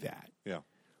mean by that? Yeah.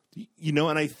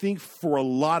 And I think for a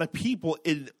lot of people,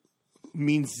 it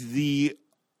means the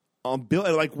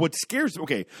like what scares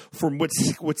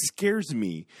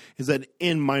me is that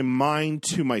in my mind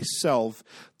to myself,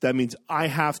 that means I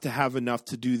have to have enough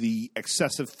to do the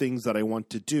excessive things that I want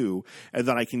to do, and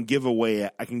then I can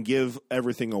give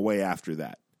everything away after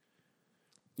that.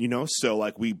 So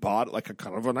like, we bought like a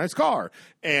kind of a nice car,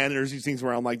 and there's these things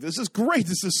where I'm like, this is great.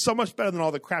 This is so much better than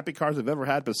all the crappy cars I've ever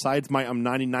had besides my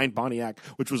 99 Pontiac,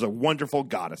 which was a wonderful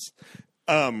goddess.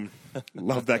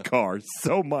 Love that car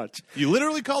so much. You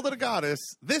literally called it a goddess.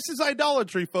 This is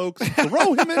idolatry, folks.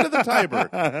 Throw him into the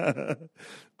Tiber.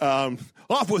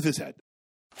 Off with his head.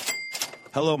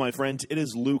 Hello, my friends. It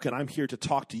is Luke, and I'm here to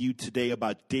talk to you today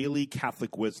about daily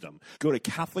Catholic wisdom. Go to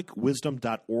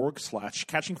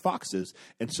catholicwisdom.org/catchingfoxes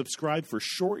and subscribe for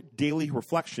short daily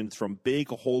reflections from big,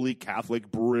 holy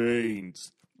Catholic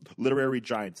brains. Literary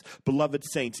giants, beloved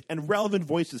saints, and relevant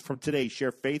voices from today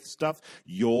share faith stuff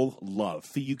you'll love.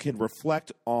 You can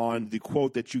reflect on the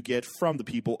quote that you get from the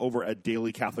people over at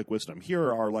Daily Catholic Wisdom.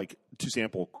 Here are like 2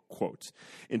 sample quotes.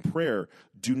 In prayer,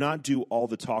 do not do all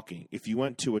the talking. If you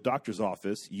went to a doctor's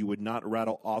office, you would not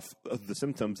rattle off the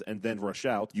symptoms and then rush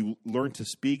out. You learn to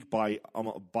speak by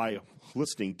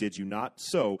listening, did you not?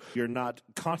 So you're not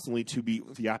constantly to be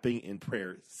yapping in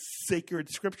prayer. Sacred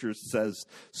Scripture says,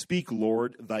 "Speak,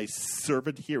 Lord, thy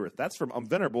servant heareth." That's from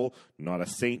Venerable, not a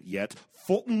saint yet,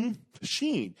 Fulton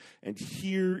Sheen. And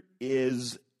here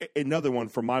is another one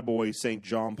from my boy, St.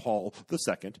 John Paul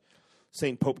II.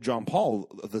 St. Pope John Paul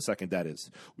II, that is.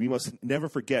 We must never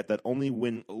forget that only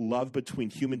when love between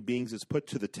human beings is put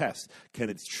to the test can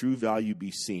its true value be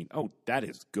seen. Oh, that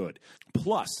is good.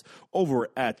 Plus, over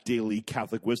at Daily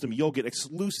Catholic Wisdom, you'll get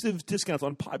exclusive discounts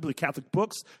on popular Catholic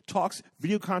books, talks,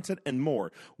 video content, and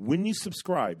more. When you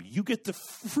subscribe, you get the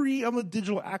free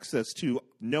digital access to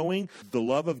Knowing the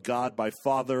Love of God by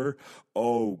Father,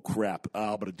 I'm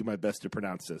going to do my best to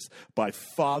pronounce this, by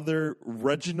Father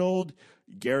Reginald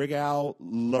Garrigou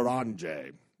Lagrange.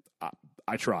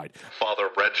 I tried. Father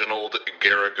Reginald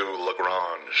Garrigou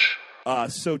Lagrange.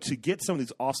 So to get some of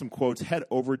these awesome quotes, head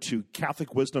over to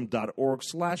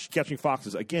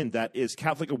catholicwisdom.org/catchingfoxes. Again, that is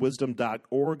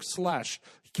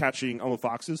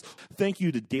catholicwisdom.org/catchingfoxes. Thank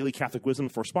you to Daily Catholic Wisdom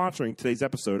for sponsoring today's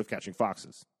episode of Catching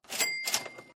Foxes.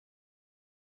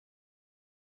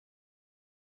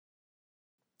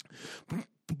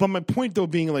 But my point, though,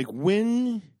 being like,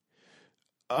 when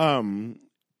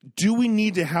do we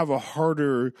need to have a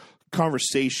harder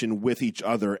conversation with each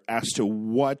other as to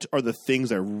what are the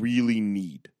things I really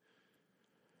need?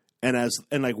 And by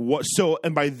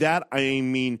that I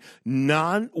mean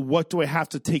not what do I have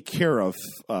to take care of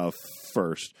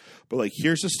first, but like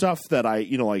here's the stuff that I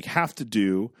have to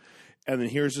do, and then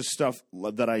here's the stuff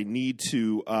that I need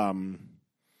to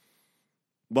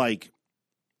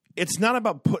it's not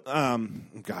about I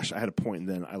had a point and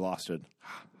then I lost it.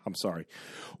 I'm sorry.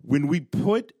 When we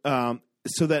put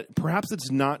so that perhaps it's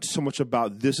not so much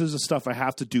about this is the stuff I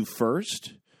have to do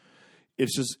first.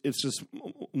 It's just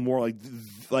more like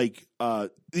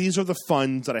these are the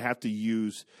funds that I have to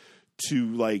use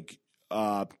to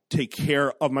take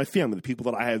care of my family, the people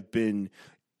that I have been.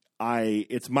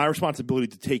 It's my responsibility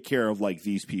to take care of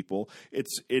these people. It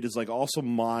is also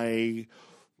my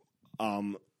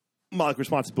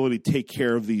responsibility to take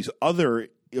care of these other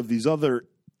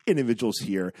individuals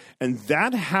here, and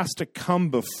that has to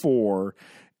come before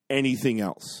anything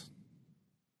else.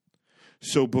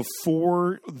 So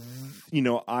before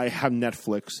I have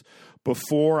Netflix,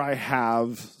 before I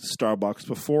have Starbucks,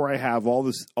 before I have all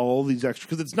these extra,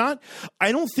 because it's not.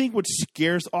 I don't think what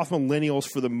scares off millennials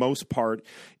for the most part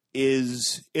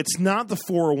is it's not the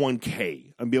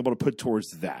 401k and be able to put towards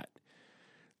that.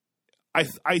 I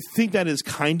think that is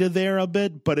kind of there a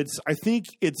bit, but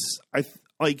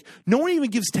no one even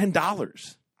gives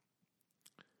 $10.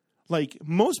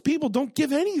 Most people don't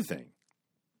give anything.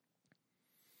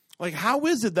 How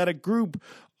is it that a group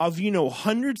of,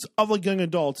 hundreds of young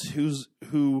adults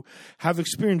who have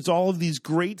experienced all of these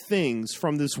great things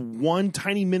from this one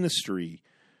tiny ministry,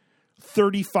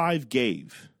 35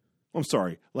 gave? I'm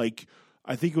sorry. I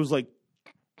think it was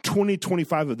 20,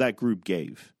 25 of that group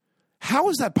gave. How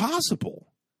is that possible?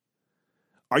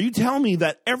 Are you telling me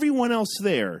that everyone else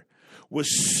there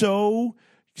was so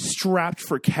strapped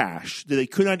for cash that they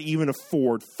could not even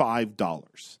afford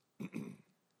 $5?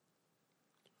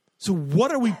 So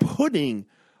what are we putting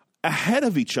ahead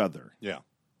of each other? Yeah.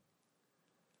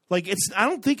 I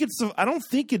don't think it's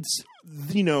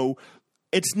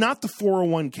it's not the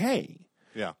 401k.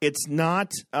 Yeah. It's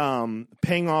not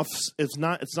paying off. It's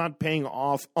not paying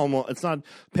off. It's not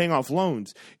paying off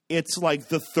loans. It's like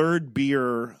the third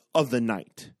beer of the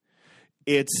night.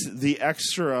 It's the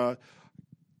extra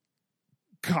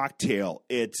cocktail.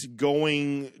 It's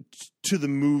going to the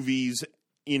movies,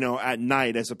 at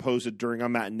night as opposed to during a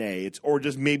matinee. Or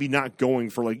just maybe not going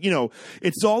for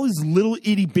it's all these little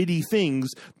itty bitty things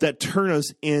that turn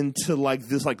us into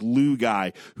this Lou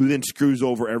guy who then screws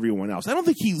over everyone else. I don't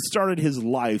think he started his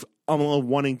life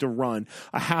wanting to run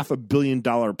a $500 million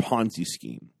Ponzi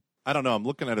scheme. I don't know. I'm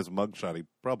looking at his mugshot. He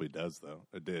probably does, though.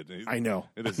 It did. I know.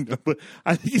 It is. But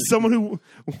I think he's someone who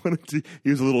wanted to. He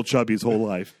was a little chubby his whole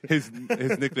life. His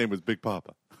nickname was Big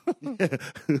Papa.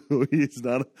 He's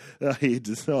not. He's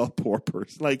just a poor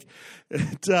person.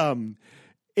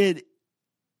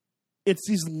 it's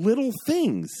these little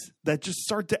things that just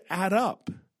start to add up,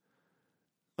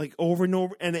 like over and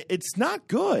over, and it's not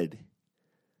good.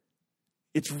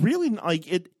 It's really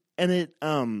like it, and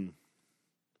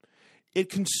it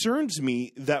concerns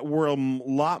me that we're a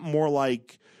lot more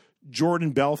like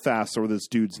Jordan Belfast, or this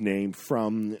dude's name,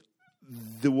 from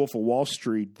The Wolf of Wall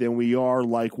Street than we are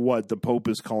like what the Pope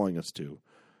is calling us to.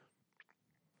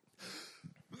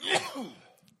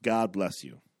 God bless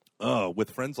you.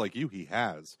 With friends like you, he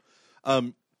has.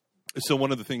 So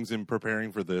one of the things in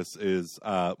preparing for this is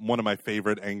one of my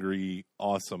favorite angry,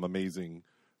 awesome, amazing,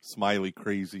 smiley,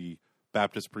 crazy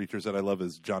Baptist preachers that I love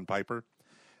is John Piper.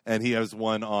 And he has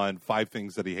one on 5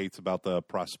 things that he hates about the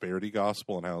prosperity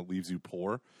gospel and how it leaves you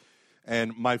poor.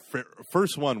 And my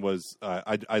first one was,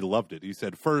 I loved it. He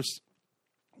said, first,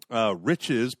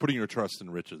 riches, putting your trust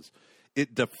in riches,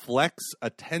 it deflects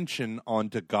attention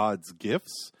onto God's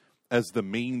gifts as the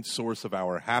main source of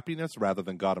our happiness rather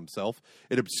than God himself.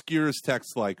 It obscures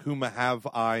texts like, whom have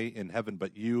I in heaven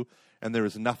but you, and there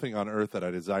is nothing on earth that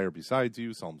I desire besides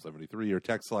you, Psalm 73, or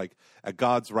texts like, at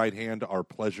God's right hand are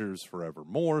pleasures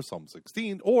forevermore, Psalm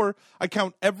 16, or I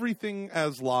count everything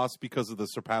as lost because of the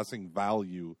surpassing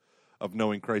value of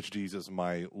knowing Christ Jesus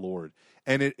my Lord.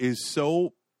 And it is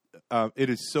so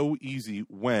easy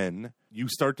when you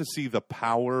start to see the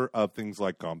power of things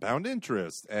like compound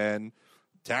interest and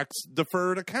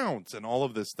tax-deferred accounts and all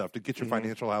of this stuff to get your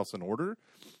financial house in order.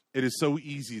 It is so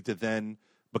easy to then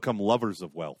become lovers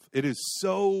of wealth. It is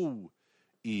so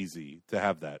easy to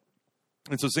have that.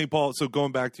 And so St. Paul, so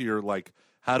going back to your, like,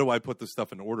 how do I put this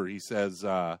stuff in order? He says,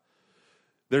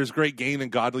 there's great gain in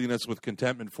godliness with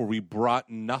contentment, for we brought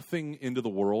nothing into the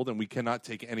world, and we cannot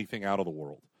take anything out of the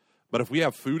world. But if we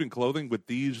have food and clothing, with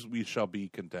these we shall be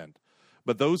content.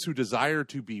 But those who desire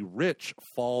to be rich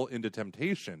fall into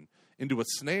temptation, into a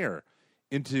snare,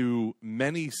 into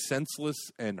many senseless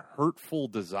and hurtful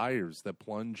desires that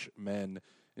plunge men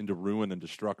into ruin and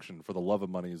destruction, for the love of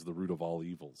money is the root of all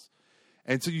evils.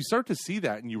 And so you start to see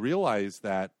that, and you realize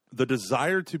that the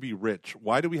desire to be rich,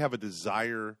 why do we have a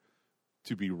desire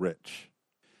to be rich?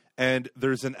 And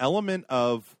there's an element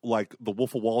of, like, the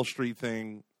Wolf of Wall Street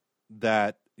thing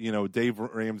that, you know, Dave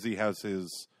Ramsey has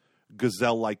his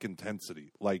gazelle-like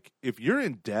intensity. Like, if you're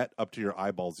in debt up to your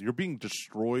eyeballs, you're being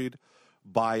destroyed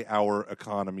by our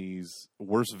economy's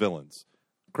worst villains.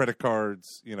 Credit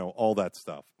cards, you know, all that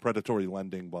stuff. Predatory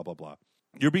lending, blah, blah, blah.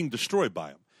 You're being destroyed by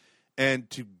them. And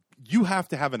you have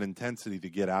to have an intensity to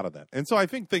get out of that. And so I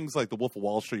think things like the Wolf of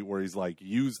Wall Street, where he's like,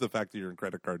 use the fact that you're in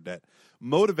credit card debt,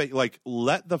 motivate, like,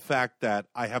 let the fact that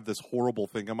I have this horrible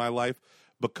thing in my life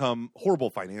become,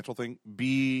 horrible financial thing,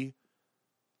 be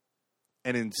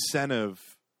an incentive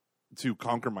to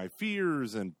conquer my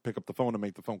fears and pick up the phone and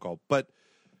make the phone call. But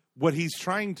what he's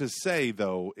trying to say,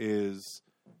 though, is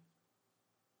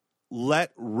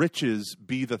let riches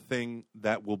be the thing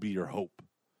that will be your hope.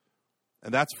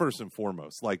 And that's first and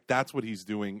foremost. Like, that's what he's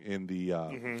doing in the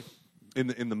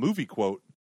in the movie quote.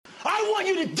 I want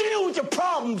you to deal with your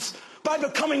problems by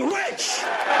becoming rich.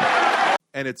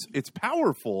 And it's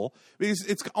powerful because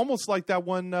it's almost like that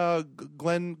one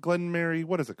Glenn Mary,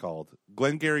 what is it called?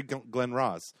 Glengarry Glen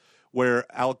Ross, where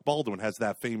Alec Baldwin has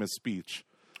that famous speech.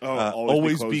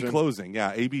 Always be closing.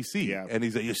 Yeah, ABC. Yeah. And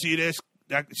he's like, you see this?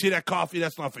 See that coffee?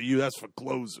 That's not for you. That's for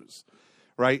closers.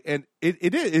 Right? And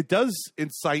it does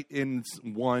incite in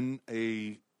one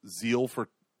a zeal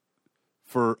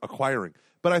for acquiring.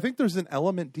 But I think there's an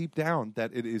element deep down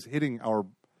that it is hitting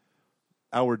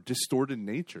our distorted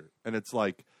nature. And it's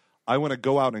like, I want to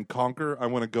go out and conquer. I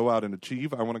want to go out and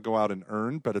achieve. I want to go out and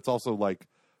earn. But it's also like,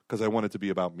 because I want it to be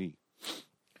about me.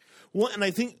 Well, and I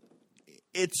think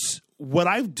it's what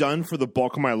I've done for the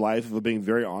bulk of my life, if I'm being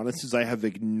very honest, is I have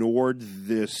ignored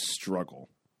this struggle.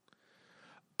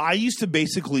 I used to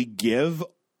basically give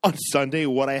on Sunday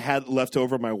what I had left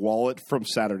over in my wallet from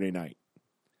Saturday night.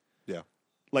 Yeah.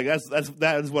 Like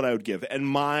that is what I would give. And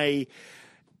my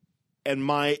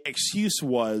excuse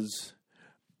was,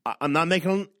 I'm not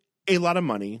making a lot of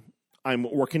money. I'm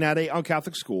working at a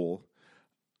Catholic school.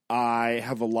 I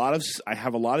have a lot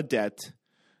of debt.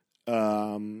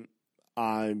 I'm,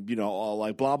 all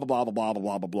like blah blah blah blah blah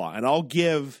blah blah blah. And I'll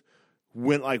give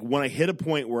when I hit a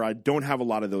point where I don't have a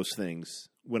lot of those things.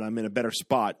 When I'm in a better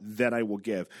spot, then I will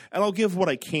give. And I'll give what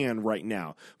I can right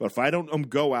now. But if I don't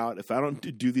go out, if I don't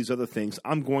do these other things,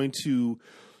 I'm going to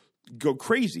go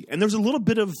crazy. And there's a little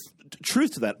bit of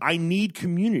truth to that. I need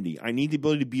community. I need the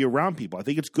ability to be around people. I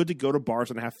think it's good to go to bars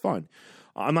and have fun.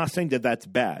 I'm not saying that that's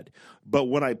bad. But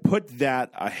when I put that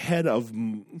ahead of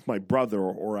my brother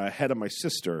or ahead of my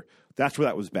sister, that's where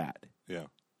that was bad. Yeah.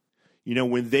 You know,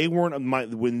 when they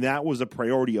weren't when that was a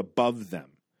priority above them.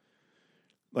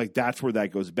 Like, that's where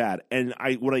that goes bad. And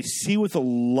what I see with a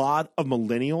lot of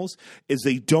millennials is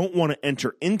they don't want to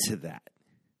enter into that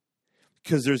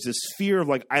because there's this fear of,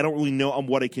 like, I don't really know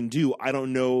what I can do. I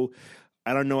don't know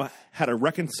how to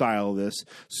reconcile this,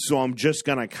 so I'm just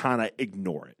going to kind of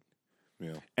ignore it.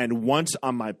 Yeah. And once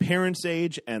I'm my parents'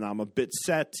 age and I'm a bit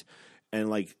set and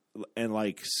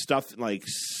stuff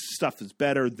is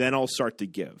better, then I'll start to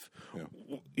give. Yeah.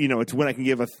 You know, it's when I can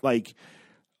give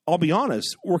I'll be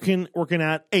honest, working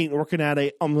at a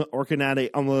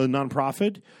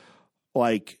nonprofit,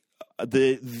 like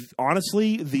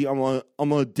honestly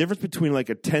the difference between like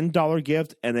a $10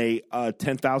 gift and a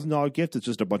 $10,000 gift is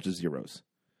just a bunch of zeros.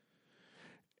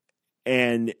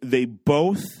 And they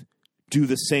both do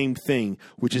the same thing,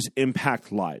 which is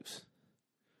impact lives.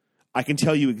 I can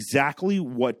tell you exactly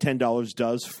what $10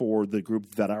 does for the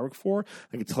group that I work for.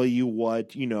 I can tell you what,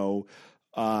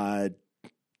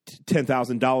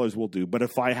 $10,000 will do. But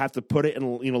if I have to put it in,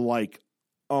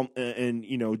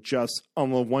 just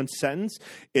on one sentence,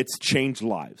 it's change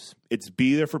lives. It's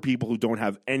be there for people who don't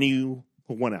have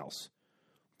anyone else.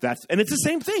 And it's the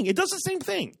same thing. It does the same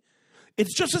thing.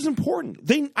 It's just as important.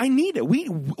 I need it. We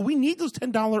need those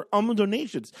 $10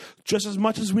 donations just as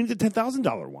much as we need the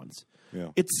 $10,000 ones. Yeah.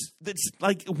 It's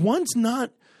like one's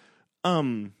not.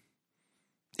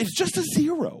 It's just a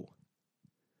zero.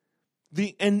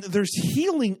 And there's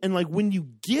healing, and like when you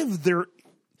give, there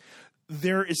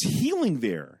is healing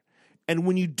there, and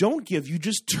when you don't give, you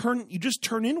just turn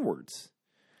inwards,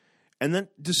 and that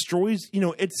destroys.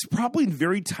 It's probably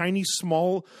very tiny,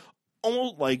 small,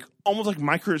 almost like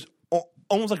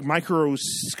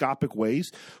microscopic ways,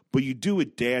 but you do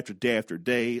it day after day after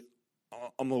day,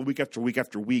 week after week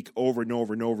after week, over and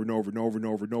over and over and over and over and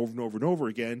over and over and over and over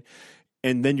again,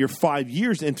 and then you're 5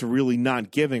 years into really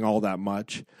not giving all that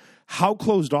much. How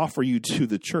closed off are you to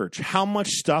the church? How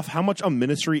much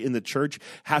ministry in the church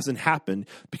hasn't happened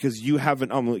because you haven't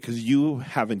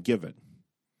given?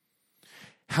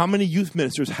 How many youth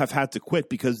ministers have had to quit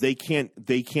because they can't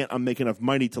make enough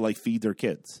money to like feed their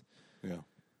kids? Yeah.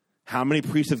 How many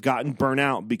priests have gotten burnt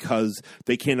out because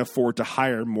they can't afford to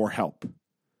hire more help?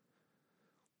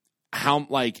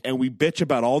 And we bitch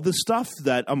about all this stuff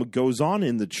that goes on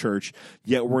in the church,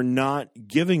 yet we're not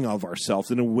giving of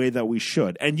ourselves in a way that we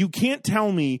should. And you can't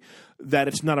tell me that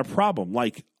it's not a problem.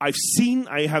 Like I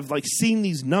have seen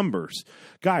these numbers,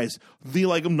 guys. The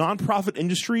nonprofit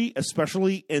industry,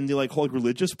 especially in the whole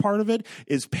religious part of it,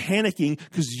 is panicking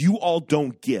because you all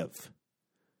don't give.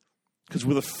 Because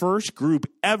we're the first group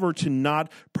ever to not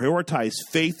prioritize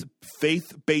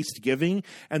faith-based giving,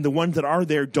 and the ones that are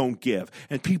there don't give.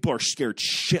 And people are scared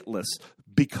shitless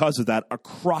because of that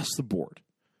across the board.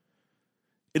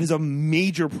 It is a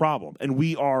major problem, and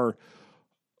we are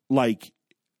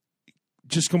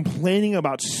just complaining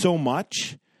about so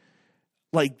much.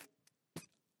 I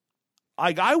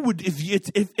would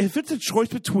if it's a choice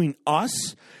between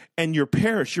us and your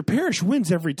parish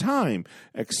wins every time,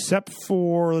 except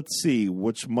for, let's see,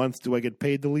 which month do I get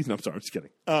paid the least? No, I'm sorry, I'm just kidding.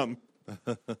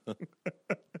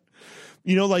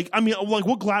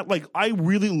 We're glad. I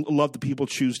really love that people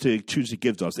choose to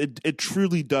give to us. It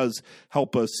truly does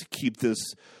help us keep this,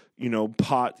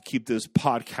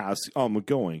 podcast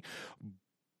going.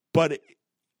 But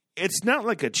it's not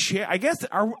like a I guess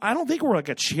I don't think we're like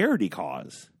a charity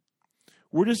cause.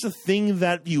 We're just a thing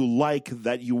that you like,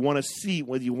 that you want to see,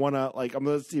 what you want to I'm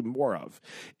going to see more of.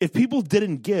 If people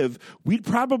didn't give, we'd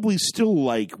probably still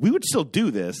we would still do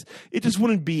this. It just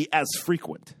wouldn't be as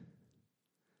frequent.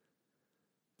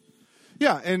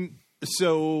 Yeah, and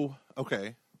so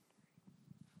okay.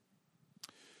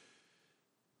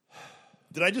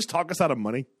 Did I just talk us out of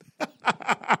money?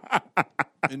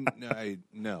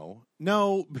 No,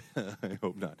 I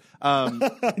hope not.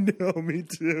 No, me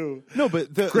too. No,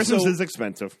 but Christmas is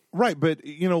expensive, right? But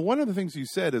one of the things you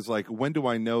said is when do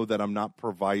I know that I'm not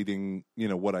providing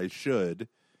what I should,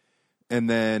 and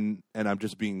I'm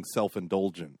just being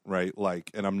self-indulgent, right?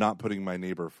 And I'm not putting my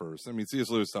neighbor first. I mean, C.S.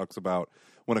 Lewis talks about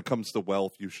when it comes to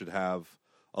wealth, you should have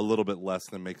a little bit less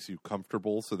than makes you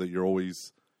comfortable, so that you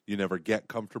never get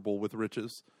comfortable with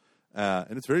riches.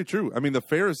 And it's very true. I mean, the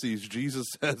Pharisees, Jesus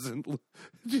says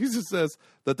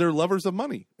that they're lovers of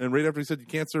money. And right after he said you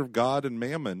can't serve God and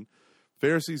mammon,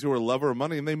 Pharisees who are lover of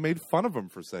money, and they made fun of him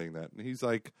for saying that. And he's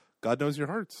like, God knows your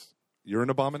hearts. You're an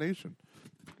abomination.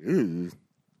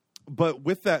 But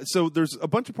with that, so there's a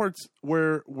bunch of parts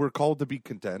where we're called to be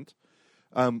content.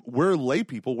 We're lay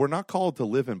people. We're not called to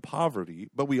live in poverty,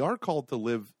 but we are called to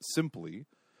live simply.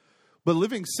 But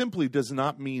living simply does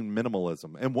not mean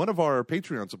minimalism. And one of our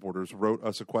Patreon supporters wrote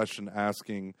us a question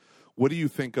asking, what do you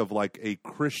think of a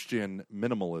Christian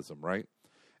minimalism, right?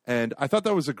 And I thought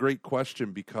that was a great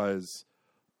question because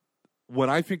when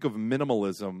I think of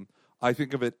minimalism, I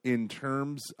think of it in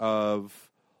terms of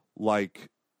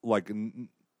consumerism,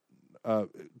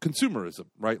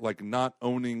 right? Like not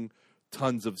owning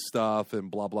tons of stuff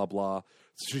and blah, blah, blah.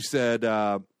 She said,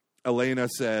 Elena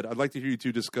said, I'd like to hear you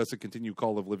two discuss a continued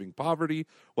call of living poverty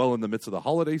while in the midst of the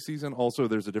holiday season. Also, is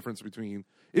there a difference between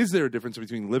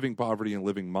living poverty and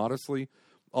living modestly?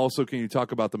 Also, can you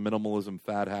talk about the minimalism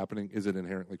fad happening? Is it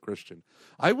inherently Christian?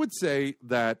 I would say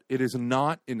that it is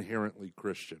not inherently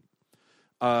Christian.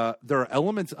 There are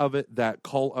elements of it that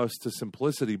call us to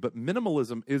simplicity, but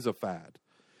minimalism is a fad.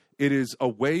 It is a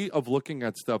way of looking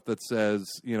at stuff that says,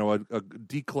 a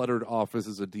decluttered office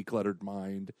is a decluttered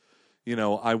mind.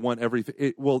 I want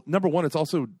everything. Number one, it's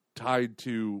also tied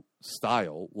to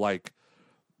style, like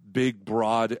big,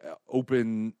 broad,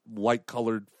 open,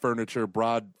 light-colored furniture,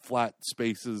 broad, flat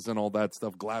spaces and all that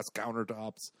stuff, glass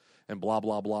countertops and blah,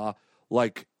 blah, blah.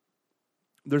 Like,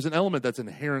 there's an element that's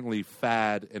inherently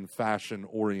fad and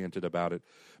fashion-oriented about it.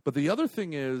 But the other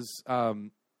thing is,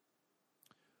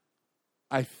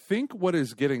 I think what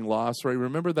is getting lost, right?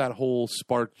 Remember that whole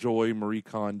Spark Joy Marie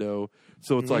Kondo?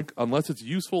 So it's like, unless it's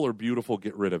useful or beautiful,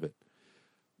 get rid of it.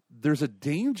 There's a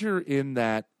danger in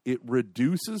that it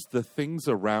reduces the things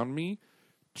around me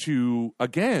to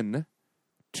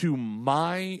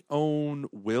my own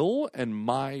will and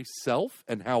myself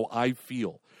and how I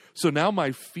feel. So now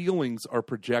my feelings are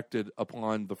projected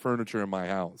upon the furniture in my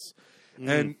house.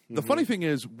 And the funny thing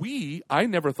is, I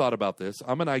never thought about this.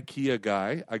 I'm an IKEA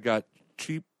guy. I got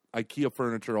cheap IKEA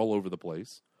furniture all over the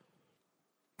place.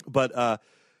 But,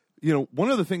 one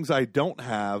of the things I don't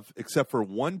have, except for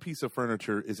one piece of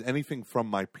furniture, is anything from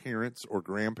my parents or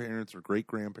grandparents or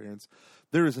great-grandparents.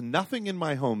 There is nothing in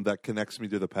my home that connects me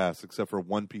to the past except for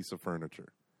one piece of furniture.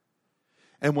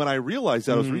 And when I realized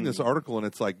that, I was reading this article, and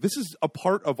it's like, this is a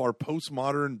part of our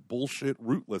postmodern bullshit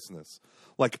rootlessness.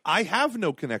 Like, I have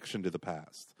no connection to the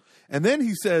past. And then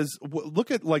he says,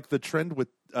 look at like the trend with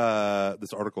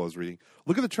this article I was reading.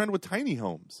 Look at the trend with tiny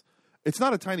homes. It's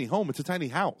not a tiny home; it's a tiny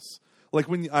house. Like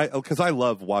because I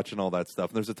love watching all that stuff.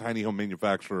 And there's a tiny home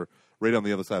manufacturer right on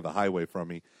the other side of the highway from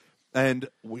me. And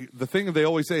the thing they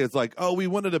always say is like, oh, we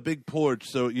wanted a big porch,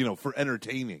 so for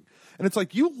entertaining. And it's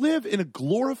like, you live in a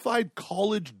glorified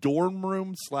college dorm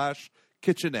room /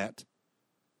 kitchenette.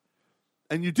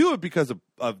 And you do it because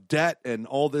of debt and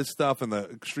all this stuff and the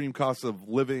extreme costs of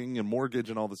living and mortgage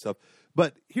and all this stuff.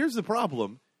 But here's the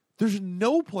problem. There's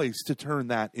no place to turn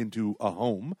that into a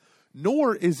home,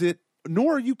 nor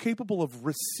are you capable of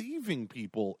receiving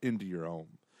people into your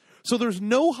home. So there's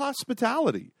no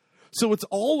hospitality. So it's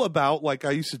all about, like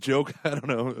I used to joke, I don't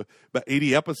know, about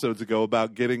 80 episodes ago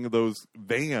about getting those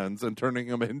vans and turning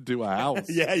them into a house.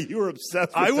 Yeah, you were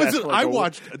obsessed with that. I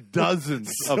watched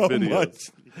dozens of videos. Much.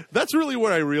 That's really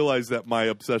where I realized that my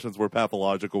obsessions were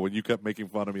pathological, when you kept making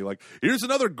fun of me like, here's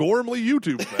another Gormley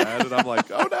YouTube fan. And I'm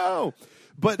like, oh no.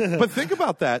 But think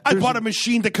about that. I bought a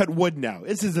machine to cut wood now.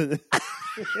 This isn't.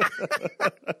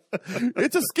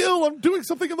 It's a skill. I'm doing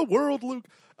something in the world, Luke.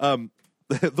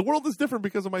 The world is different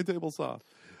because of my table saw.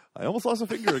 I almost lost a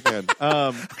finger again.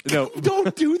 No,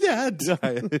 don't do that.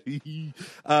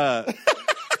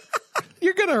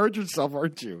 You're going to hurt yourself,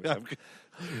 aren't you?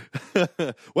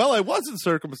 Well, I wasn't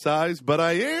circumcised, but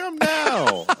I am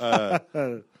now.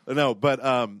 No, but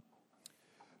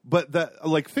that,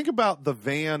 like, think about the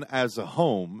van as a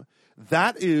home.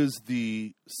 That is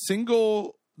the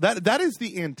that is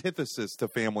the antithesis to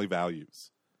family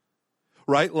values.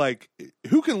 Right? Like,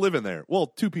 who can live in there? Well,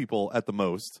 2 people at the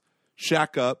most.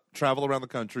 Shack up, travel around the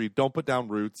country, don't put down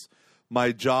roots.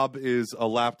 My job is a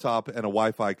laptop and a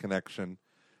Wi-Fi connection,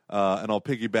 and I'll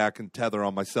piggyback and tether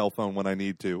on my cell phone when I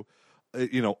need to.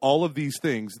 All of these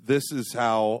things, this is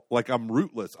how, like, I'm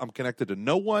rootless. I'm connected to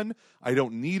no one. I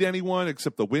don't need anyone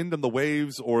except the wind and the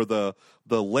waves or the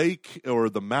lake or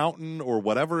the mountain or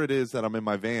whatever it is that I'm in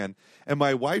my van. And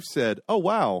my wife said, oh,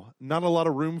 wow, not a lot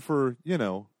of room for,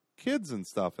 kids and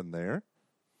stuff in there.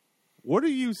 What are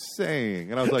you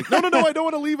saying? And I was like, no, I don't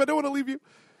want to leave. I don't want to leave you.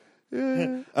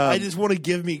 Yeah. I just want like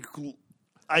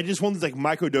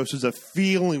microdoses of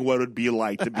feeling what it would be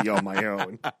like to be on my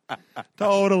own.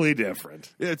 Totally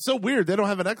different. Yeah, it's so weird. They don't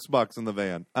have an Xbox in the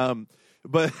van.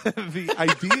 But the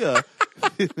idea,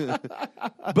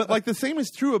 but like the same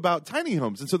is true about tiny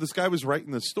homes. And so this guy was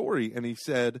writing the story, and he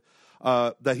said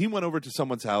that he went over to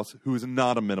someone's house who is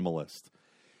not a minimalist.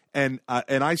 And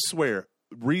I swear,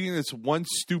 reading this one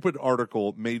stupid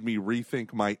article made me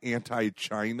rethink my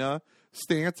anti-China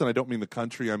stance. And I don't mean the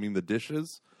country, I mean the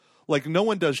dishes. Like, no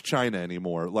one does China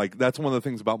anymore. Like, that's one of the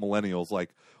things about millennials.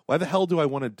 Like, why the hell do I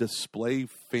want to display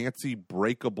fancy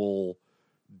breakable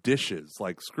dishes.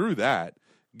 Like, screw that.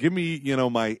 Give me,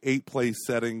 my 8-place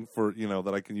setting for,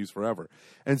 that I can use forever.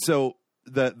 And so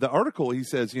the article, he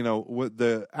says,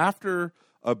 after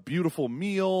a beautiful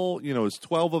meal, it's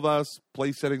 12 of us,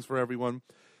 place settings for everyone.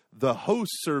 The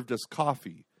host served us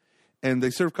coffee, and they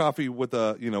serve coffee with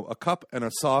a cup and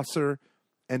a saucer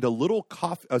and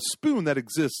a spoon that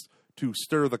exists to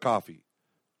stir the coffee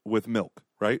with milk,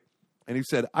 right? And he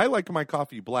said, I like my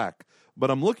coffee black, but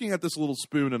I'm looking at this little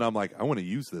spoon and I'm like, I want to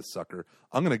use this sucker.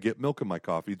 I'm going to get milk in my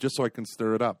coffee just so I can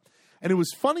stir it up. And it was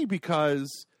funny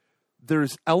because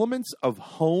there's elements of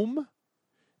home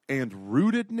and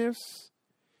rootedness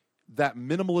that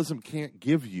minimalism can't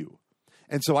give you.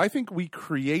 And so I think we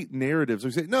create narratives.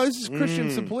 We say, no, this is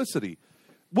Christian simplicity.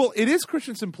 Well, it is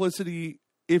Christian simplicity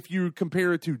if you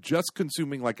compare it to just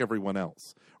consuming like everyone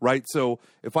else, right? So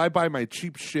if I buy my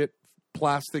cheap shit,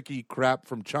 plasticky crap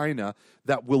from China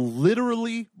that will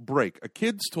literally break, a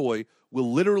kid's toy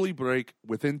will literally break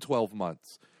within 12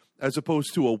 months, as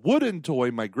opposed to a wooden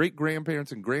toy my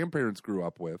great-grandparents and grandparents grew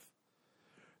up with,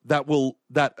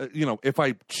 if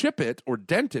I chip it or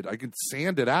dent it, I can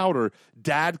sand it out, or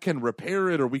dad can repair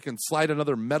it, or we can slide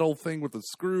another metal thing with a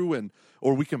screw,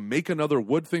 or we can make another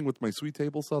wood thing with my sweet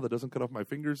table saw that doesn't cut off my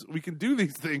fingers. We can do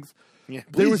these things. Yeah,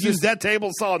 please use that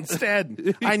table saw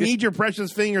instead. I need your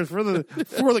precious fingers for the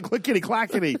clickety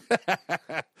clackety.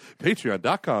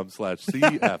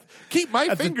 Patreon.com/CF. Keep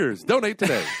my fingers. Donate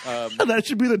today. That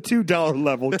should be the $2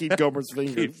 level. Keep Gomer's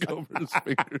fingers. Keep Gomer's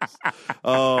fingers.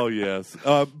 Oh, yes.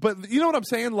 But you know what I'm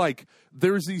saying? Like,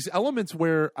 there's these elements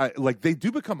where they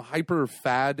do become hyper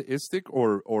fadistic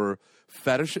or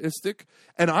fetishistic,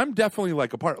 and I'm definitely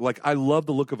like a part. Like, I love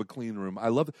the look of a clean room.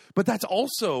 But that's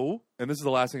also, and this is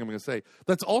the last thing I'm going to say,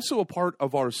 that's also a part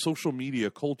of our social media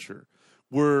culture,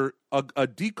 where a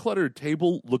decluttered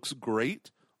table looks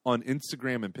great on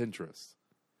Instagram and Pinterest.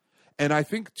 And I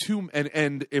think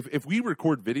and if we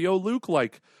record video, Luke, I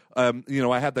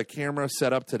had the camera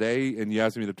set up today, and you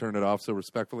asked me to turn it off so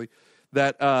respectfully.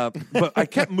 But I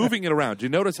kept moving it around. Do you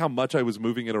notice how much I was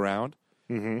moving it around?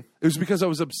 Mm-hmm. It was because I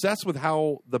was obsessed with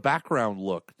how the background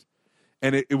looked,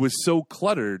 and it was so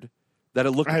cluttered that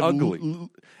it looked ugly.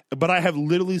 But I have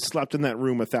literally slept in that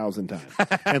room 1,000 times,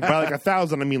 and by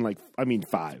 1,000, I mean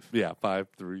 5. Yeah, 5,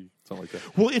 3, something like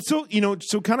that. Well, it's so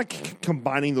so kind of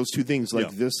combining those two things,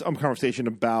 this conversation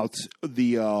about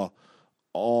the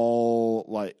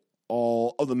all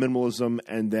of the minimalism,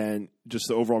 and then just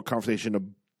the overall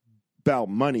conversation about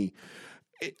money.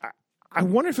 I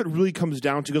wonder if it really comes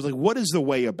down to, because what is the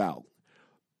way about?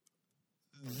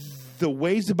 The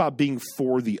way's about being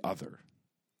for the other.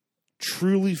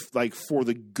 Truly, for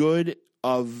the good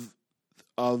of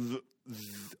the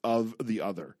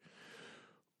other.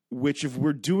 Which, if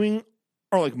we're doing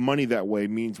our money that way,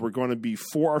 means we're going to be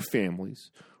for our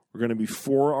families, we're going to be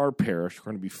for our parish,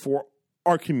 we're going to be for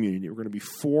our community, we're going to be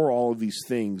for all of these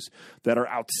things that are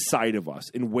outside of us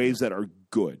in ways that are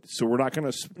good. So we're not going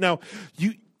to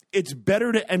it's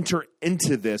better to enter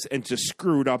into this and to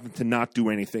screw it up and to not do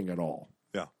anything at all.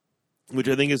 Yeah. Which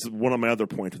I think is one of my other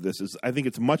points of this, is I think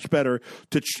it's much better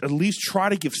to at least try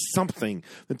to give something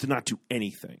than to not do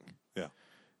anything. Yeah.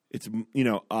 It's,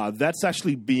 that's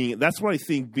what I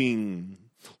think being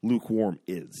lukewarm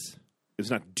is. It's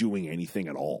not doing anything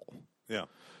at all. Yeah.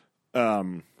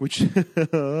 Which,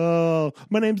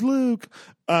 my name's Luke.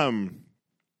 And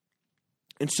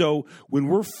so when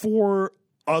we're for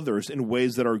others in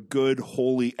ways that are good,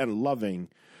 holy, and loving,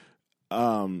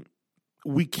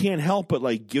 we can't help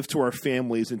but give to our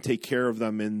families and take care of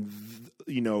them in,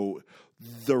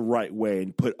 the right way,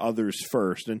 and put others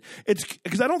first. And it's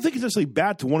because I don't think it's necessarily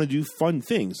bad to want to do fun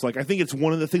things. I think it's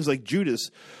one of the things Judas,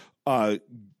 one of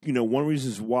the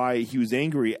reasons why he was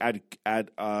angry at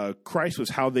Christ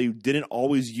was how they didn't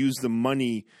always use the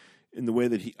money in the way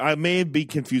that I may be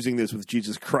confusing this with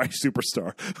Jesus Christ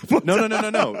Superstar.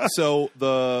 No. So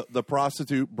the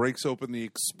prostitute breaks open the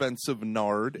expensive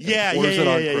nard and pours it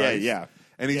on Christ.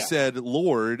 And he said,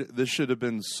 Lord, this should have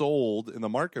been sold in the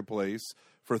marketplace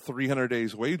for 300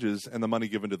 days' wages and the money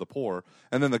given to the poor.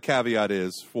 And then the caveat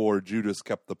is, for Judas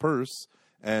kept the purse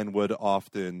and would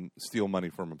often steal money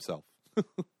from himself.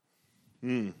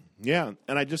 Yeah.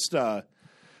 And I just... I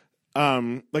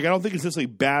don't think it's necessarily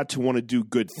bad to want to do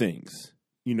good things,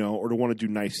 or to want to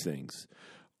do nice things,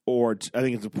 or I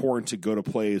think it's important to go to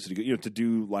plays, to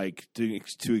do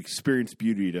to experience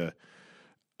beauty.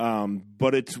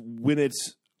 But it's when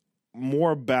it's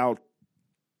more about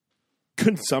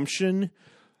consumption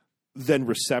than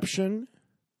reception,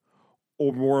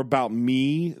 or more about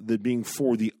me than being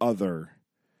for the other.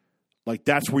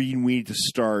 That's where you need to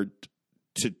start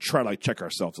to try to check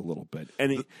ourselves a little bit.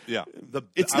 And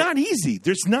it's not easy.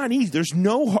 There's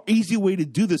no easy way to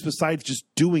do this besides just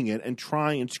doing it and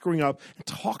trying and screwing up and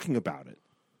talking about it.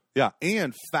 Yeah,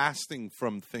 and fasting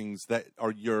from things that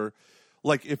are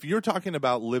if you're talking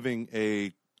about living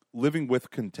with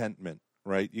contentment,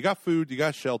 right? You got food, you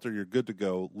got shelter, you're good to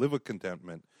go. Live with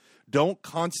contentment. Don't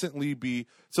constantly be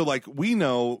we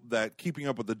know that keeping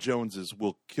up with the Joneses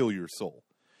will kill your soul.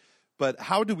 But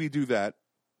how do we do that?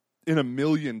 In a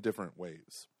million different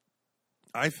ways.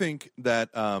 I think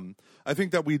that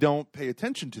we don't pay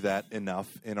attention to that enough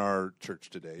in our church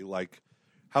today.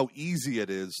 How easy it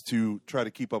is to try to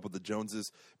keep up with the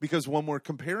Joneses, because when we're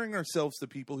comparing ourselves to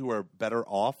people who are better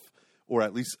off, or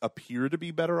at least appear to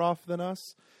be better off than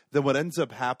us, then what ends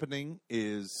up happening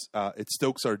is it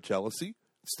stokes our jealousy,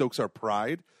 it stokes our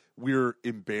pride. We're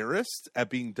embarrassed at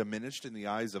being diminished in the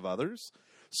eyes of others.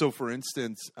 So, for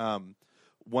instance,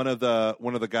 one of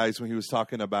the guys, when he was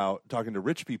talking to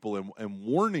rich people and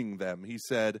warning them, he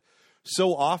said,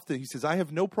 so often, he says, I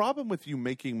have no problem with you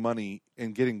making money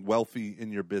and getting wealthy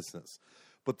in your business.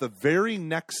 But the very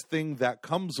next thing that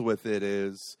comes with it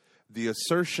is the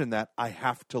assertion that I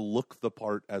have to look the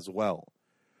part as well.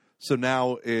 So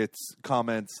now it's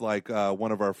comments like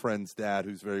one of our friends' dad,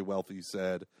 who's very wealthy,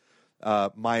 said,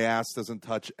 my ass doesn't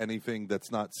touch anything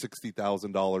that's not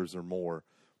 $60,000 or more,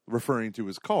 referring to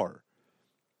his car.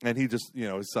 And he just,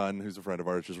 his son, who's a friend of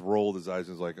ours, just rolled his eyes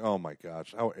and was like, oh my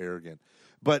gosh, how arrogant.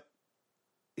 But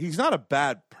he's not a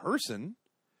bad person.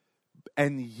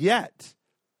 And yet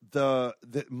the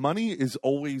money is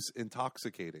always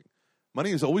intoxicating.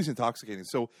 Money is always intoxicating.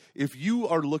 So if you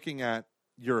are looking at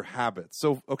your habits,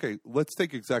 okay, let's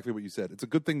take exactly what you said. It's a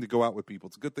good thing to go out with people.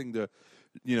 It's a good thing to,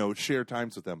 share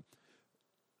times with them.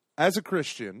 As a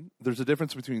Christian, there's a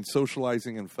difference between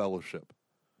socializing and fellowship.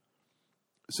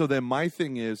 So then my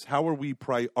thing is, how are we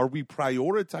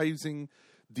prioritizing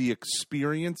the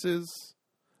experiences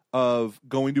of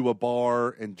going to a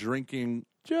bar and drinking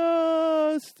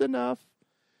just enough,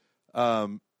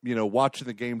 watching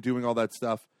the game, doing all that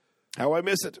stuff? How I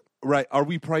miss it. Right. Are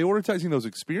we prioritizing those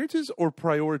experiences or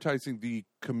prioritizing the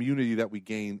community that we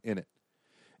gain in it?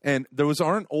 And those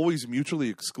aren't always mutually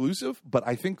exclusive, but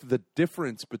I think the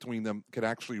difference between them can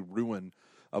actually ruin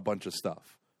a bunch of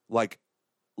stuff. I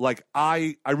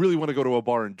really want to go to a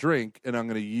bar and drink, and I'm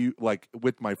going to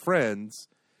with my friends,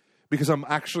 because I'm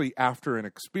actually after an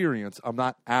experience. I'm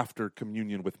not after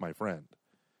communion with my friend.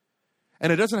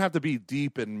 And it doesn't have to be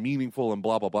deep and meaningful and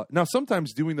blah, blah, blah. Now,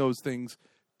 sometimes doing those things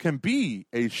can be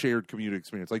a shared community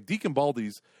experience. Like Deacon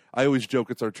Baldy's, I always joke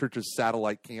it's our church's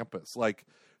satellite campus.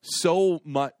 So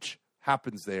much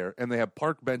happens there, and they have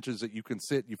park benches that you can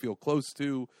sit, you feel close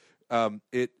to.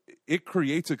 It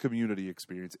creates a community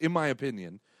experience, in my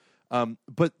opinion.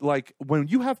 But when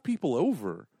you have people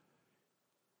over,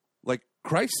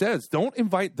 Christ says, don't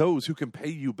invite those who can pay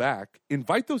you back.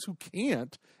 Invite those who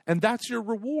can't, and that's your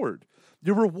reward.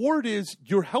 Your reward is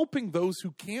you're helping those who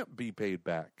can't be paid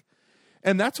back.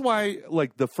 And that's why,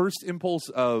 the first impulse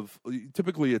of,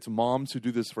 typically it's moms who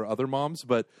do this for other moms,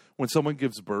 but when someone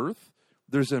gives birth,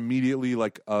 there's immediately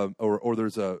or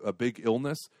there's a big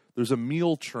illness, there's a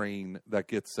meal train that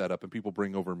gets set up and people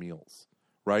bring over meals,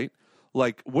 right?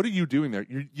 What are you doing there?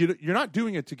 You're not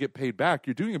doing it to get paid back.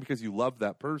 You're doing it because you love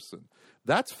that person.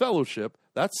 That's fellowship.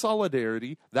 That's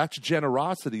solidarity. That's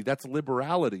generosity. That's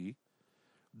liberality.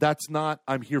 That's not,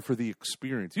 I'm here for the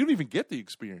experience. You don't even get the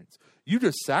experience. You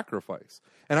just sacrifice.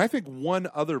 And I think one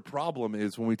other problem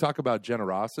is when we talk about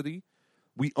generosity,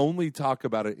 we only talk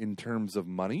about it in terms of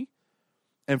money.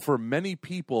 And for many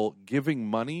people, giving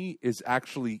money is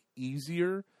actually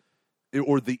easier,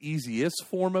 or the easiest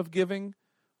form of giving,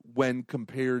 when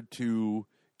compared to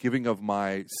giving of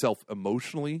myself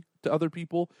emotionally to other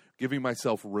people, giving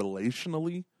myself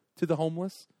relationally to the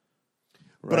homeless.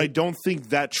 Right? But I don't think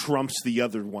that trumps the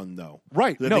other one, though.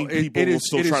 Right. I think people will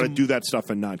still try to do that stuff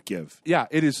and not give. Yeah,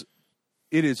 it is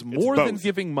more than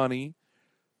giving money,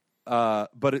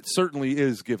 but it certainly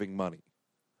is giving money.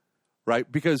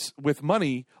 Right? Because with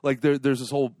money,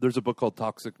 there's a book called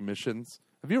Toxic Missions.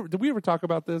 Did we ever talk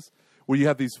about this? Where you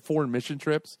have these foreign mission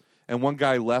trips, and one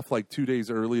guy left 2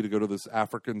 days early to go to this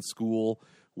African school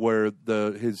where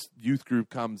his youth group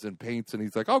comes and paints, and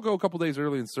he's like, I'll go a couple days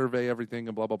early and survey everything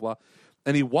and blah, blah, blah.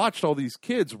 And he watched all these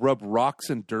kids rub rocks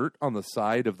and dirt on the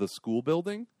side of the school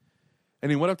building.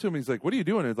 And he went up to him and he's like, what are you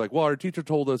doing? And he's like, well, our teacher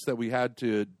told us that we had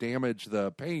to damage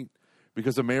the paint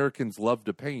because Americans love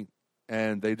to paint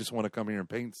and they just want to come here and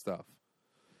paint stuff.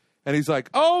 And he's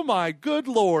like, oh my good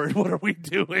Lord, what are we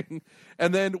doing?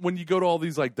 And then when you go to all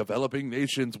these developing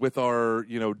nations with our,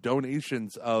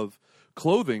 donations of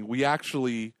clothing, we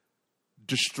actually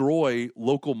destroy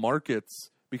local markets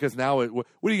because now what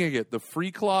are you going to get? The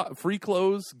free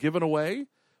clothes given away,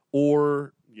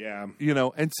 or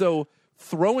and so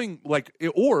throwing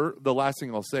or the last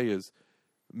thing I'll say is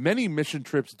many mission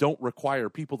trips don't require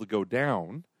people to go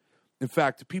down. In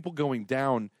fact, people going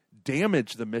down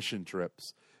damage the mission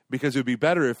trips because it would be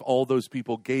better if all those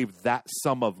people gave that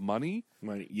sum of money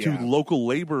to local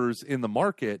laborers in the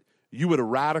market. You would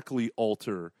radically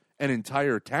alter an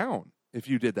entire town if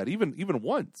you did that, even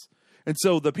once. And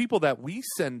so the people that we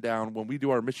send down when we do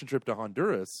our mission trip to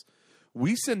Honduras,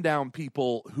 we send down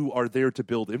people who are there to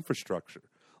build infrastructure.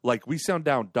 Like we send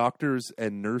down doctors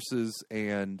and nurses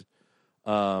and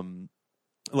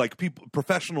people,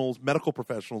 professionals, medical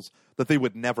professionals that they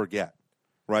would never get.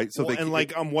 Right. So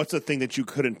what's the thing that you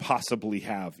couldn't possibly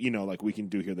have, like we can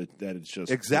do here that it's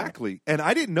just. Exactly. And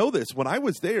I didn't know this when I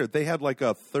was there. They had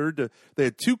they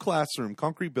had 2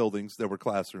 concrete buildings that were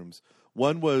classrooms.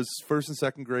 One was 1st and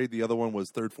 2nd grade. The other one was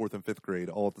 3rd, 4th, and 5th grade,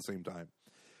 all at the same time.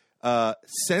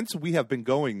 Since we have been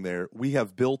going there, we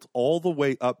have built all the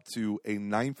way up to a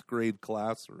 9th grade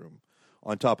classroom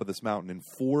on top of this mountain in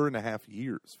 5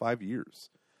 years.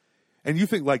 And you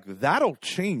think that'll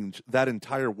change that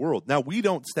entire world. Now, we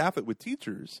don't staff it with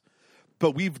teachers,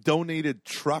 but we've donated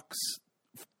trucks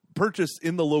purchased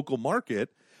in the local market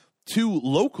to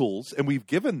locals, and we've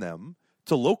given them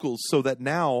to locals so that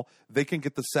now they can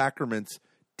get the sacraments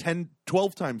 10,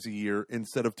 12 times a year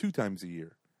instead of 2 times a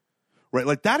year.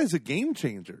 Right? That is a game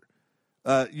changer.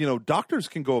 Doctors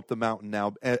can go up the mountain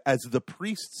now as the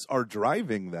priests are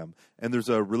driving them. And there's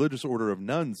a religious order of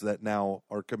nuns that now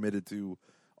are committed to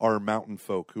our mountain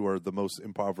folk who are the most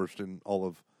impoverished in all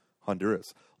of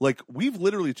Honduras. We've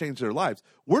literally changed their lives.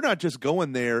 We're not just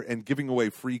going there and giving away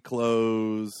free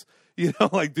clothes,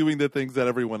 doing the things that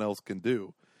everyone else can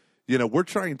do. We're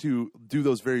trying to do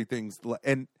those very things.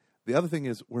 And the other thing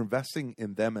is we're investing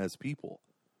in them as people.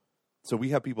 So we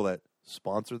have people that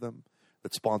sponsor them,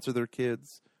 that sponsor their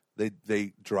kids.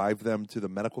 They drive them to the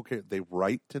medical care. They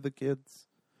write to the kids.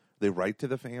 They write to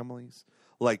the families.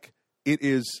 It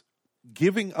is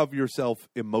giving of yourself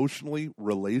emotionally,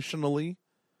 relationally,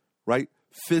 right?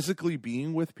 Physically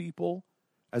being with people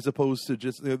as opposed to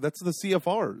just, that's the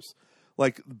CFRs.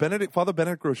 Father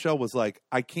Benedict Rochelle was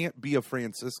I can't be a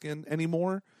Franciscan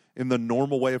anymore in the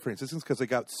normal way of Franciscans because they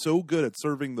got so good at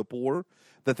serving the poor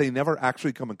that they never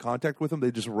actually come in contact with them. They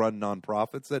just run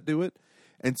nonprofits that do it.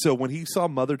 And so when he saw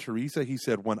Mother Teresa, he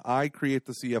said, when I create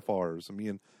the CFRs, me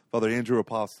and Father Andrew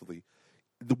Apostoli,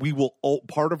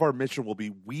 part of our mission will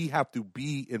be we have to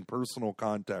be in personal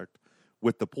contact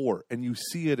with the poor, and you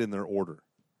see it in their order.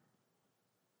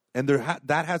 And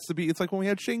that has to be. It's like when we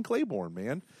had Shane Claiborne,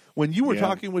 man. When you were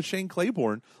talking with Shane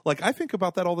Claiborne, I think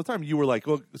about that all the time. You were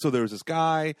so there was this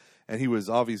guy, and he was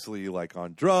obviously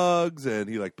on drugs, and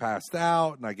he passed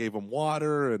out, and I gave him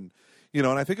water, and and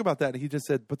I think about that, and he just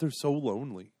said, "But they're so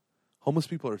lonely. Homeless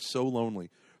people are so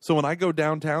lonely." So when I go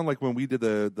downtown, when we did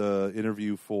the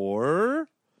interview for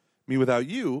Me Without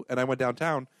You, and I went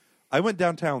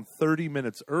downtown 30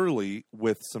 minutes early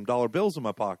with some dollar bills in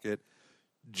my pocket,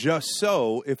 just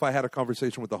so if I had a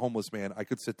conversation with a homeless man, I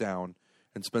could sit down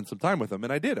and spend some time with him.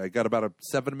 And I did. I got about a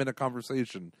 7-minute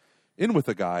conversation in with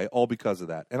a guy, all because of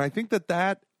that. And I think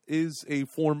that is a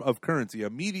form of currency,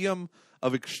 a medium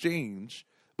of exchange.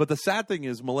 But the sad thing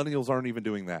is millennials aren't even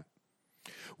doing that.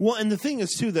 Well, and the thing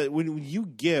is, too, that when you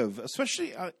give,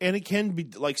 especially, and it can be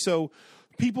so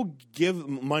people give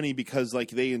money because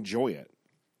they enjoy it.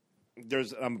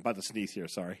 I'm about to sneeze here.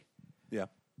 Sorry. Yeah.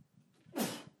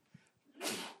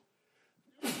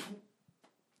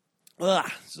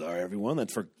 Sorry, everyone.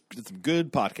 That's some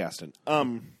good podcasting.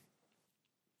 I'm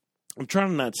trying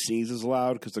to not sneeze as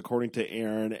loud because, according to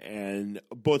Aaron and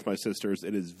both my sisters,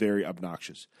 it is very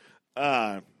obnoxious.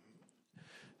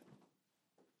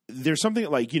 There's something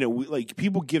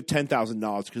people give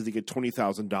 $10,000 because they get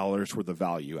 $20,000 worth of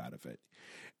value out of it.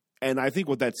 And I think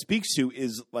what that speaks to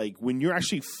is when you're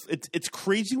actually, it's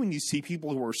crazy when you see people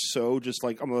who are so just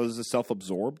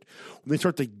self-absorbed, when they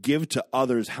start to give to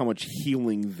others how much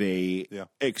healing they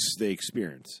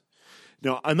experience.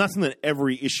 Now, I'm not saying that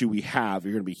every issue we have,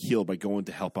 you're going to be healed by going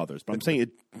to help others, but I'm saying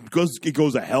it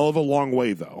goes a hell of a long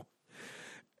way, though.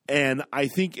 And I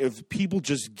think if people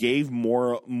just gave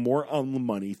more on the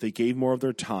money, if they gave more of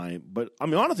their time, but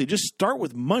honestly, just start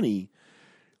with money.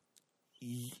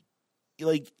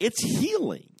 It's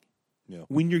healing. Yeah.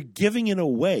 When you're giving it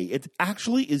away, it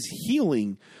actually is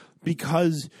healing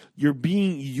because you're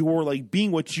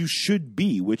being what you should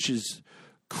be, which is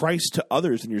Christ to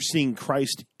others, and you're seeing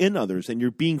Christ in others, and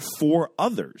you're being for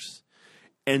others.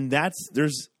 And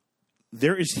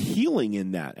there is healing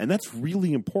in that, and that's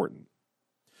really important.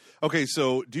 Okay,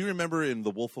 so do you remember in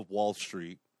The Wolf of Wall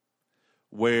Street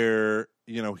where,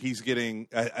 he's getting,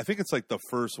 I think it's like the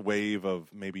first wave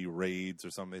of maybe raids or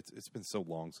something. It's been so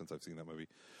long since I've seen that movie.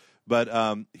 But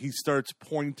he starts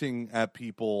pointing at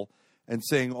people and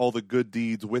saying all the good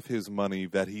deeds with his money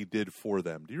that he did for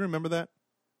them. Do you remember that?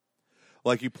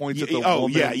 Like he points at the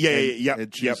woman.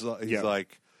 And he's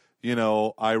like,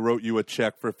 I wrote you a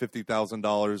check for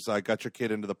 $50,000. I got your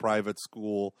kid into the private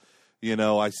school.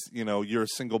 You're a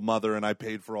single mother, and I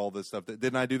paid for all this stuff.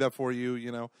 Didn't I do that for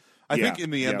you? I think in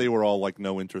the end they were all like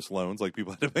no interest loans, like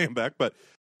people had to pay them back. But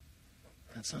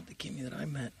that's not the Kimmy that I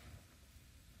met.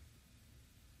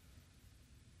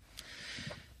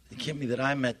 The Kimmy that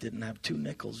I met didn't have two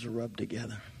nickels to rub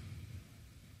together.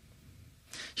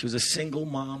 She was a single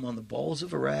mom on the balls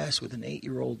of her ass with an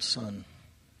 8-year-old son.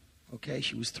 Okay,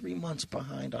 she was 3 months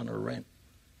behind on her rent.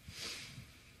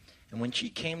 And when she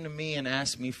came to me and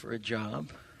asked me for a job,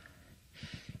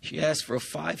 she asked for a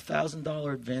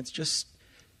 $5,000 advance just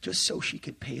so she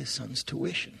could pay his son's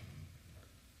tuition.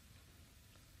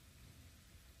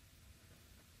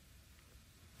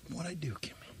 What'd I do,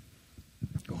 Kimmy?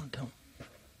 Go on, tell me.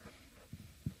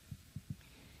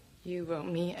 You wrote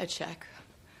me a check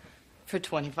for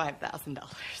 $25,000.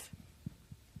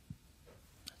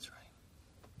 That's right.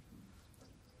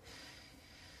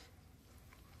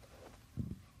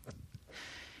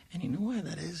 And you know why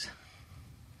that is?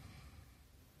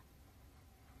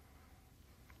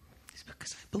 It's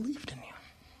because I believed in you.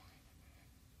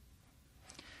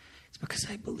 It's because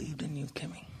I believed in you,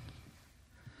 Kimmy.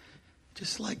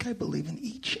 Just like I believe in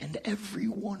each and every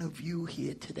one of you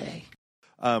here today.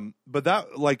 But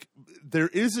there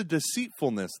is a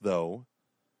deceitfulness, though,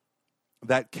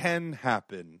 that can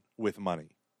happen with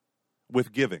money,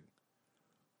 with giving,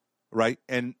 right?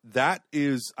 And I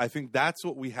think that's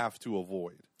what we have to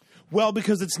avoid. Well,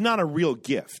 because it's not a real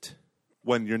gift.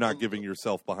 When you're not giving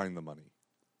yourself behind the money.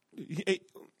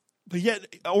 But yet,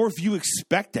 or if you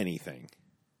expect anything.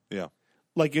 Yeah.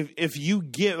 Like if you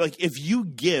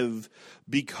give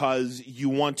because you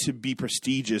want to be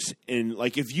prestigious, and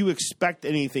like if you expect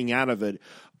anything out of it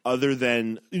other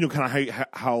than kind of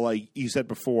how like you said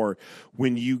before,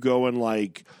 when you go and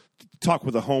like talk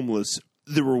with a homeless,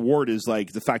 the reward is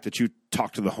like the fact that you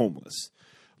talk to the homeless.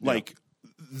 Like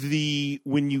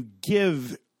when you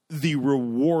give, the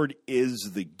reward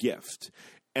is the gift,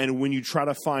 and when you try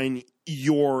to find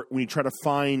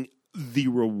the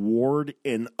reward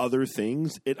in other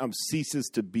things, it ceases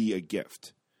to be a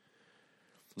gift.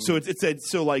 So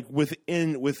so like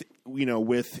within the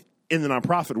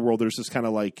nonprofit world, there's this kind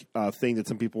of like thing that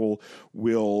some people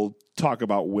will talk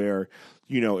about where,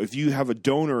 if you have a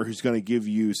donor who's going to give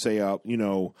you, say,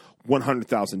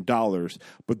 $100,000,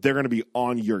 but they're going to be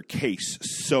on your case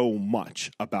so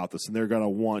much about this, and they're going to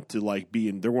want to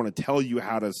they want to tell you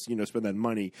how to, spend that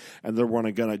money, and they're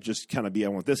going to just kind of be, I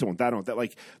want this, I want that, I want that.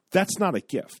 Like, that's not a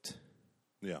gift.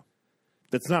 Yeah.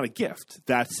 That's not a gift.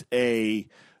 That's I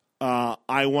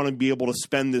want to be able to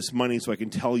spend this money so I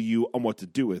can tell you on what to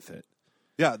do with it.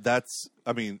 Yeah, that's,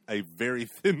 a very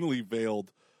thinly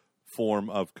veiled form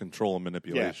of control and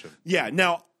manipulation. Yeah.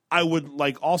 Now, I would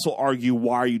also argue,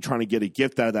 why are you trying to get a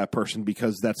gift out of that person?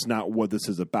 Because that's not what this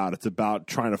is about. It's about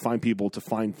trying to find people to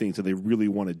find things that they really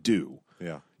want to do.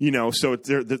 Yeah. So it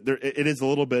is a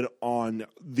little bit on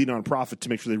the nonprofit to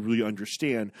make sure they really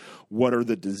understand what are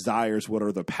the desires, what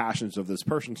are the passions of this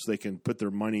person, so they can put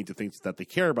their money into things that they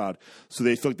care about, so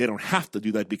they feel like they don't have to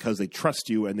do that because they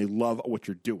trust you and they love what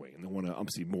you're doing and they want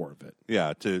to see more of it.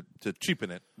 Yeah, to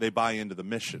cheapen it, they buy into the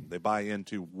mission. They buy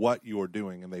into what you're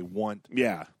doing, and they want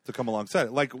to come alongside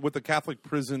it. Like with the Catholic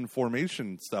prison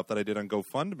formation stuff that I did on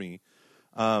GoFundMe,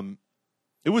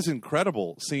 it was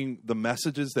incredible seeing the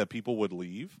messages that people would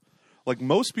leave. Like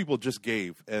most people just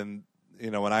gave, and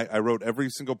and I wrote every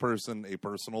single person a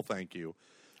personal thank you.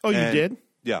 Oh, you did?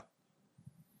 Yeah.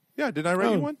 Yeah, did I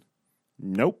write you one?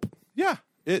 Nope. Yeah,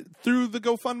 through the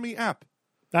GoFundMe app.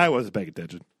 I wasn't paying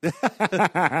attention. You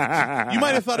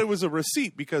might have thought it was a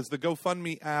receipt because the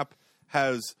GoFundMe app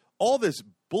has all this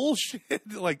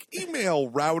bullshit like email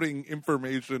routing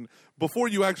information before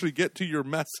you actually get to your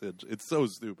message. It's so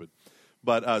stupid.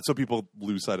 But so people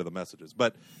lose sight of the messages.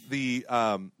 But the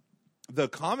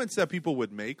comments that people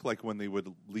would make, like when they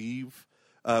would leave,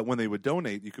 when they would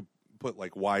donate, you could put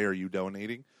like, "Why are you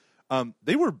donating?"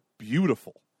 They were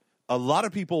beautiful. A lot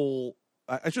of people,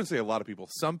 I shouldn't say a lot of people.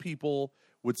 Some people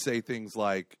would say things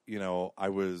like, I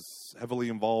was heavily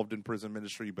involved in prison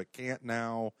ministry, but can't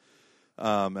now,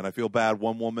 and I feel bad.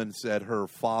 One woman said her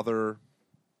father,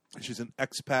 she's an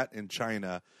expat in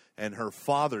China, and her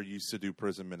father used to do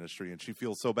prison ministry, and she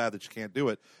feels so bad that she can't do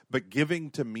it. But giving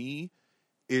to me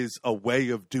is a way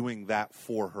of doing that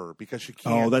for her because she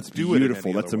can't. Oh, that's do it in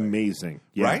beautiful. any That's other way. amazing.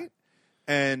 Yeah. Right?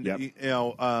 And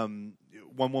Yep.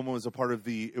 one woman was a part of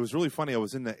the. It was really funny. I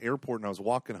was in the airport and I was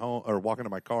walking to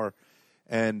my car,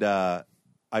 and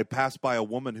I passed by a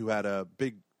woman who had a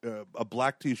big a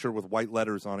black T-shirt with white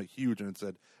letters on it, huge, and it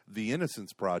said "The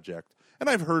Innocence Project." And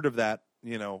I've heard of that,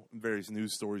 in various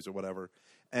news stories or whatever.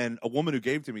 And a woman who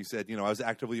gave to me said, I was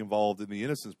actively involved in the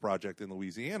Innocence Project in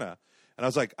Louisiana. And I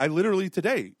was like, I literally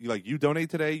today, you donate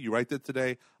today, you write that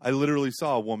today. I literally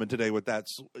saw a woman today with that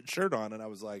shirt on, and I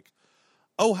was like,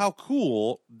 oh, how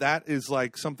cool. That is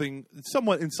like something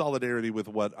somewhat in solidarity with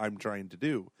what I'm trying to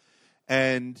do.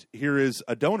 And here is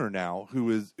a donor now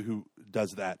who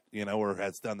does that, or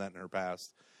has done that in her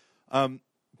past.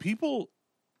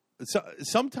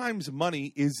 Sometimes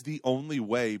money is the only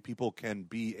way people can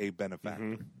be a benefactor.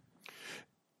 Mm-hmm.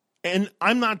 And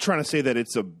I'm not trying to say that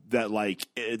it's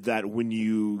that when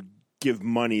you give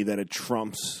money that it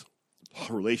trumps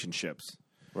relationships.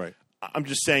 Right. I'm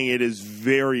just saying it is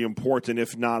very important.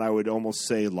 If not, I would almost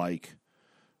say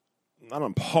not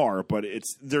on par, but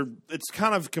it's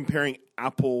kind of comparing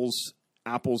apples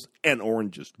and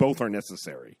oranges. Both are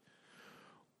necessary.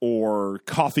 Or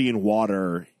coffee and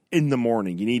water in the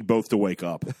morning. You need both to wake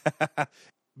up.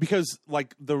 Because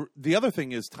the other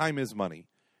thing is time is money.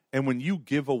 And when you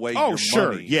give away your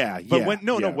money. Yeah. But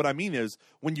what I mean is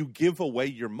when you give away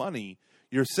your money,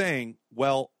 you're saying,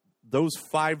 well, those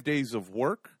 5 days of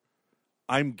work,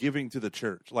 I'm giving to the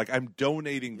church. Like I'm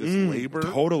donating this labor.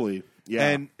 Totally. Yeah.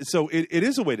 And so it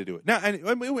is a way to do it. Now,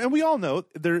 and we all know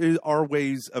there are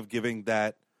ways of giving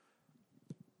that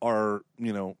are,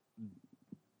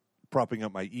 propping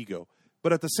up my ego.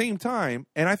 But at the same time,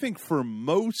 and I think for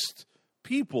most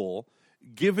people,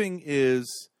 giving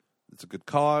it's a good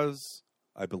cause.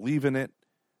 I believe in it.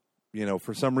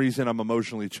 For some reason, I'm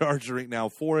emotionally charged right now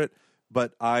for it.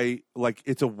 But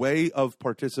it's a way of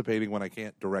participating when I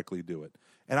can't directly do it.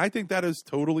 And I think that is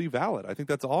totally valid. I think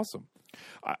that's awesome.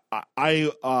 I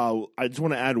just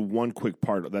want to add one quick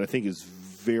part that I think is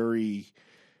very,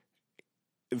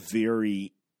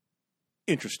 very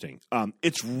interesting.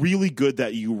 It's really good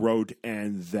that you wrote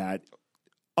and that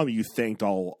you thanked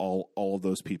all of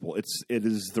those people. It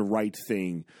is the right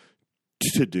thing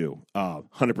to do.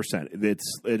 100%.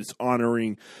 It's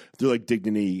honoring their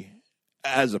dignity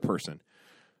as a person.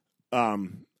 I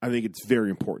think it's very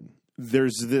important.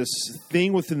 There's this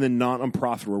thing within the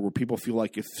non-profit world where people feel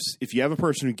like if you have a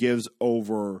person who gives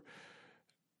over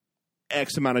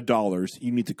X amount of dollars,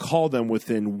 you need to call them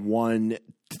within 1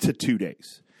 to 2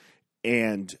 days.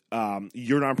 And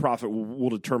your nonprofit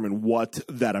will determine what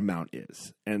that amount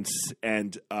is. And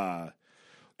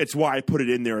it's why I put it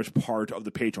in there as part of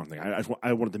the Patreon thing.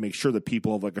 I wanted to make sure that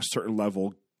people of a certain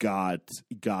level got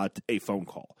a phone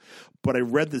call. But I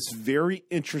read this very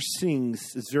interesting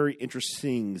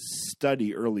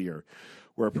study earlier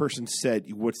where a person said,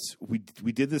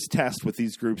 we did this test with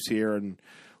these groups here, and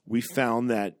we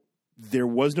found that there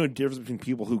was no difference between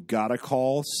people who got a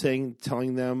call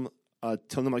telling them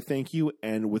thank you,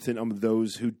 and within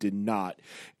those who did not,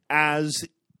 as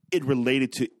it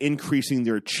related to increasing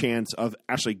their chance of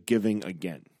actually giving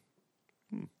again.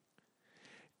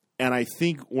 And I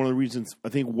think one of the reasons,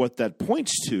 what that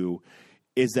points to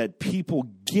is that people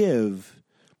give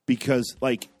because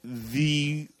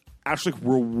the actual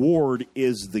reward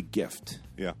is the gift.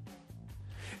 Yeah.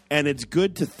 And it's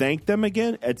good to thank them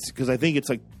again. It's because I think it's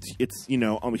a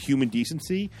human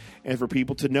decency, and for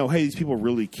people to know, hey, these people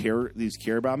really care. These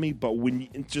care about me. But when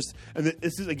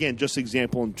this is again just an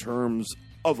example in terms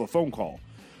of a phone call,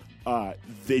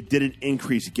 they didn't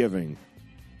increase giving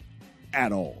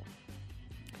at all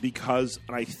because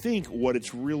I think what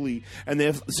it's really they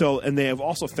have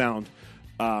also found.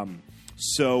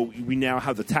 So we now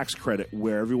have the tax credit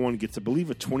where everyone gets, I believe,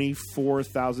 a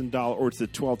 $24,000 or it's a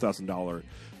 $12,000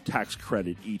 tax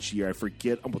credit each year. I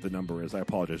forget what the number is. I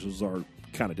apologize. Those are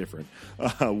kind of different.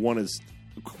 One is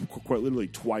quite literally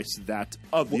twice that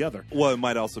of the other. Well, it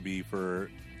might also be for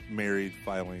married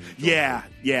filing.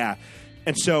 Yeah.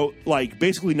 And so,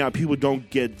 basically now people don't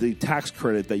get the tax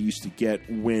credit they used to get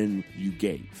when you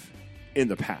gave in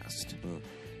the past.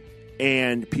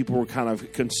 And people were kind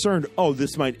of concerned,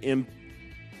 this might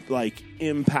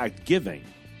impact giving.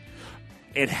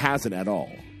 It hasn't at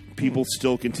all. People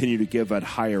still continue to give at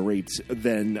higher rates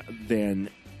than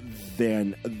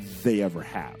they ever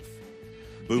have.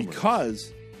 Boomers.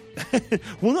 Because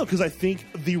because I think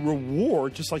the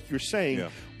reward, just like you're saying,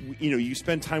 you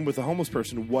spend time with a homeless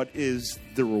person. What is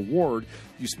the reward?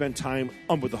 You spend time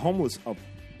with a homeless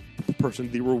person.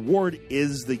 The reward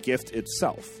is the gift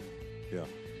itself. Yeah.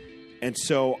 And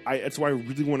so that's why I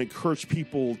really want to encourage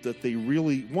people that they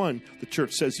really, one, the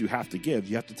church says you have to give.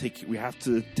 We have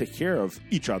to take care of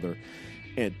each other.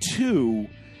 And two,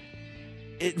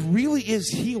 it really is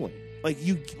healing.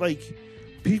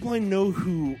 People I know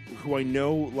who I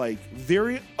know,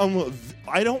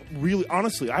 I don't really,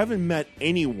 honestly, I haven't met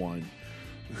anyone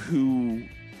who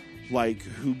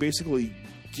basically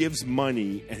gives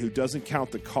money and who doesn't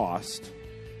count the cost,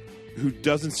 who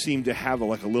doesn't seem to have a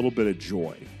little bit of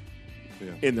joy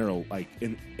in their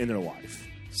in their life.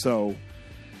 So,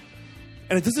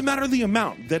 and it doesn't matter the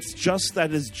amount. That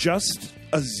is just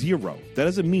a zero. That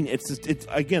doesn't mean it's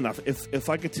again. If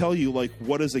I could tell you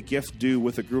what does a gift do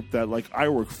with a group that I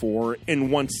work for in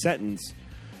one sentence,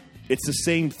 it's the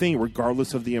same thing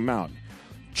regardless of the amount.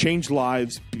 Change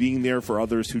lives, being there for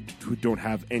others who don't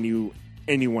have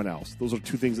anyone else. Those are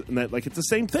two things, and that it's the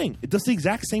same thing. It does the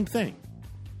exact same thing.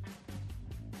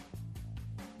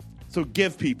 So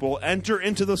give, people. Enter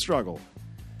into the struggle.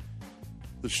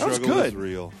 The struggle is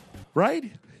real.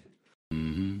 Right?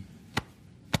 Mm-hmm.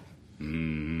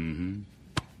 Mm-hmm.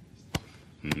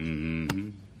 Mm-hmm.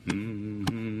 Mm-hmm.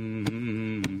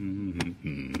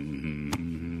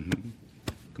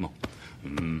 Come on.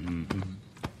 Mm-hmm.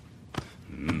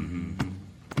 Mm-hmm.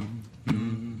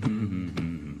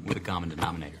 Mm-hmm. With a common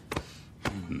denominator.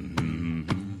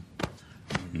 Mm-hmm.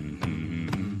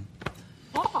 Mm-hmm.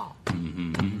 Oh.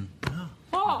 Mm-hmm.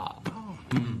 Oh.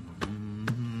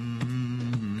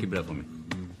 Keep it up for me.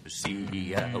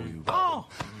 See how we roll.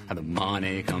 How the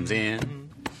money comes in.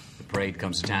 The parade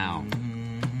comes to town.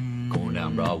 Going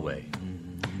down Broadway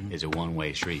is a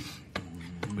one-way street.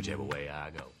 Whichever way I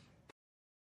go.